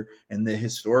Fisher and the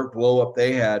historic blow-up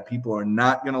they had. People are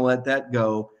not going to let that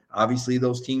go. Obviously,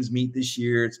 those teams meet this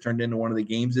year. It's turned into one of the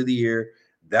games of the year.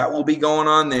 That will be going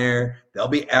on there. They'll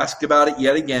be asked about it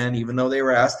yet again, even though they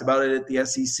were asked about it at the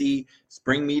SEC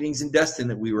spring meetings in Destin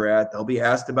that we were at. They'll be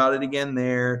asked about it again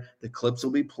there. The clips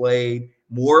will be played.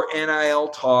 More NIL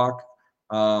talk.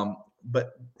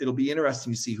 But it'll be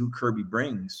interesting to see who Kirby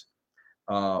brings.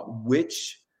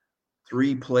 Which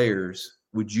 3 players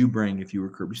would you bring if you were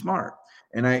Kirby Smart?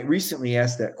 And I recently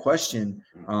asked that question.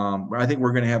 I think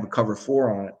we're going to have a cover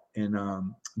 4 on it.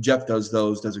 And Jeff does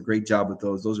a great job with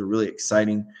those. Those are really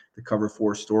exciting, the cover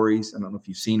 4 stories. I don't know if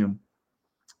you've seen them.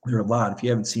 There are a lot. If you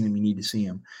haven't seen them, you need to see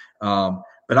them.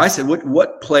 But I said,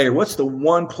 what player, what's the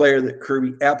one player that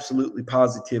Kirby absolutely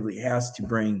positively has to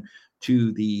bring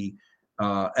to the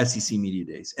SEC Media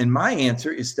Days? And my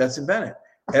answer is Stetson Bennett.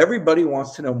 Everybody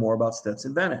wants to know more about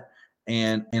Stetson Bennett.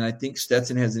 And I think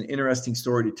Stetson has an interesting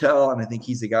story to tell, and I think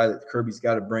he's the guy that Kirby's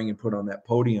got to bring and put on that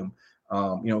podium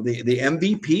The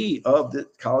MVP of the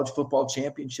college football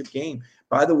championship game.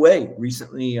 By the way,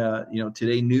 recently,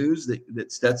 today news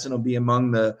that Stetson will be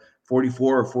among the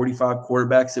 44 or 45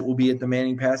 quarterbacks that will be at the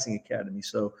Manning Passing Academy.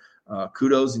 So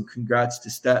kudos and congrats to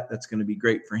Stet. That's going to be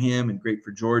great for him and great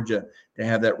for Georgia to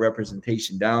have that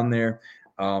representation down there.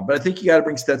 But I think you got to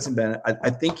bring Stetson Bennett. I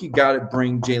think you got to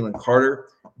bring Jalen Carter.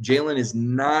 Jalen is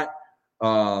not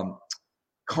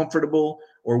comfortable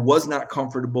or was not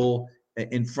comfortable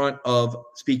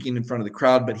speaking in front of the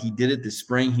crowd, but he did it this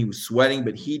spring. He was sweating,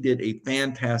 but he did a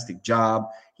fantastic job.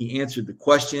 He answered the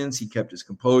questions. He kept his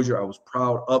composure. I was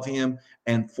proud of him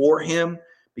and for him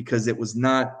because it was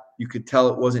not, you could tell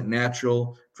it wasn't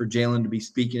natural for Jalen to be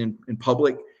speaking in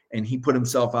public, and he put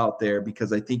himself out there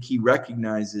because I think he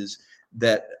recognizes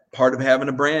that part of having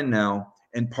a brand now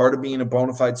and part of being a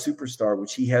bona fide superstar,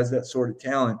 which he has that sort of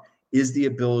talent, is the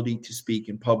ability to speak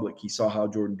in public. He saw how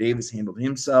Jordan Davis handled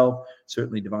himself.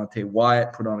 Certainly Devontae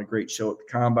Wyatt put on a great show at the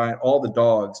Combine. All the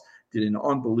dogs did an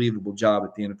unbelievable job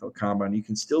at the NFL Combine. You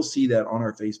can still see that on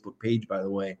our Facebook page, by the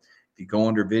way, if you go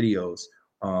under videos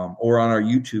or on our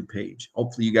YouTube page.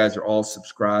 Hopefully you guys are all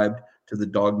subscribed to the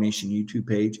Dog Nation YouTube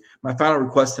page. My final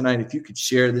request tonight, if you could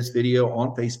share this video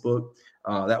on Facebook,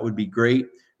 that would be great.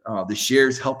 The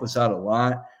shares help us out a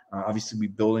lot. Obviously, we're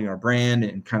building our brand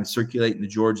and kind of circulating the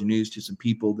Georgia news to some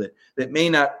people that may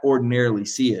not ordinarily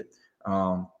see it.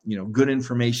 Good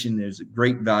information. There's a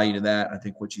great value to that. I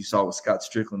think what you saw with Scott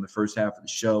Stricklin the first half of the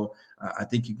show, I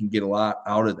think you can get a lot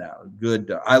out of that.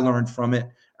 Good. I learned from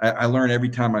it. I learn every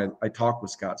time I talk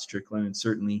with Scott Stricklin, and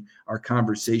certainly our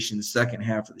conversation the second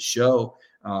half of the show.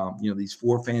 These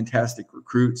 4 fantastic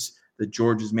recruits that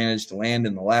Georgia's managed to land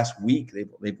in the last week. They've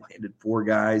landed 4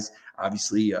 guys.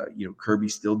 Obviously,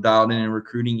 Kirby's still dialed in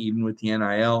recruiting, even with the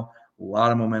NIL. A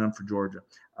lot of momentum for Georgia.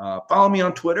 Follow me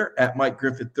on Twitter at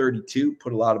MikeGriffith32.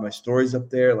 Put a lot of my stories up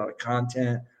there, a lot of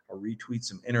content. I'll retweet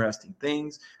some interesting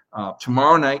things.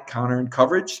 Tomorrow night, Counter and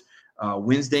Coverage.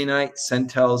 Wednesday night,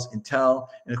 Centel's Intel.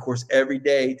 And, of course, every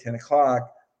day, 10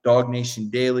 o'clock, Dog Nation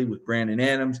Daily with Brandon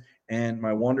Adams and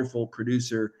my wonderful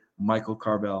producer, Michael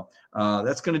Carvel.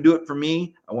 That's going to do it for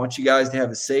me. I want you guys to have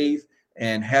a safe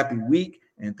and happy week.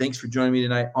 And thanks for joining me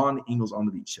tonight on the Ingles on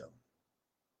the Beat show.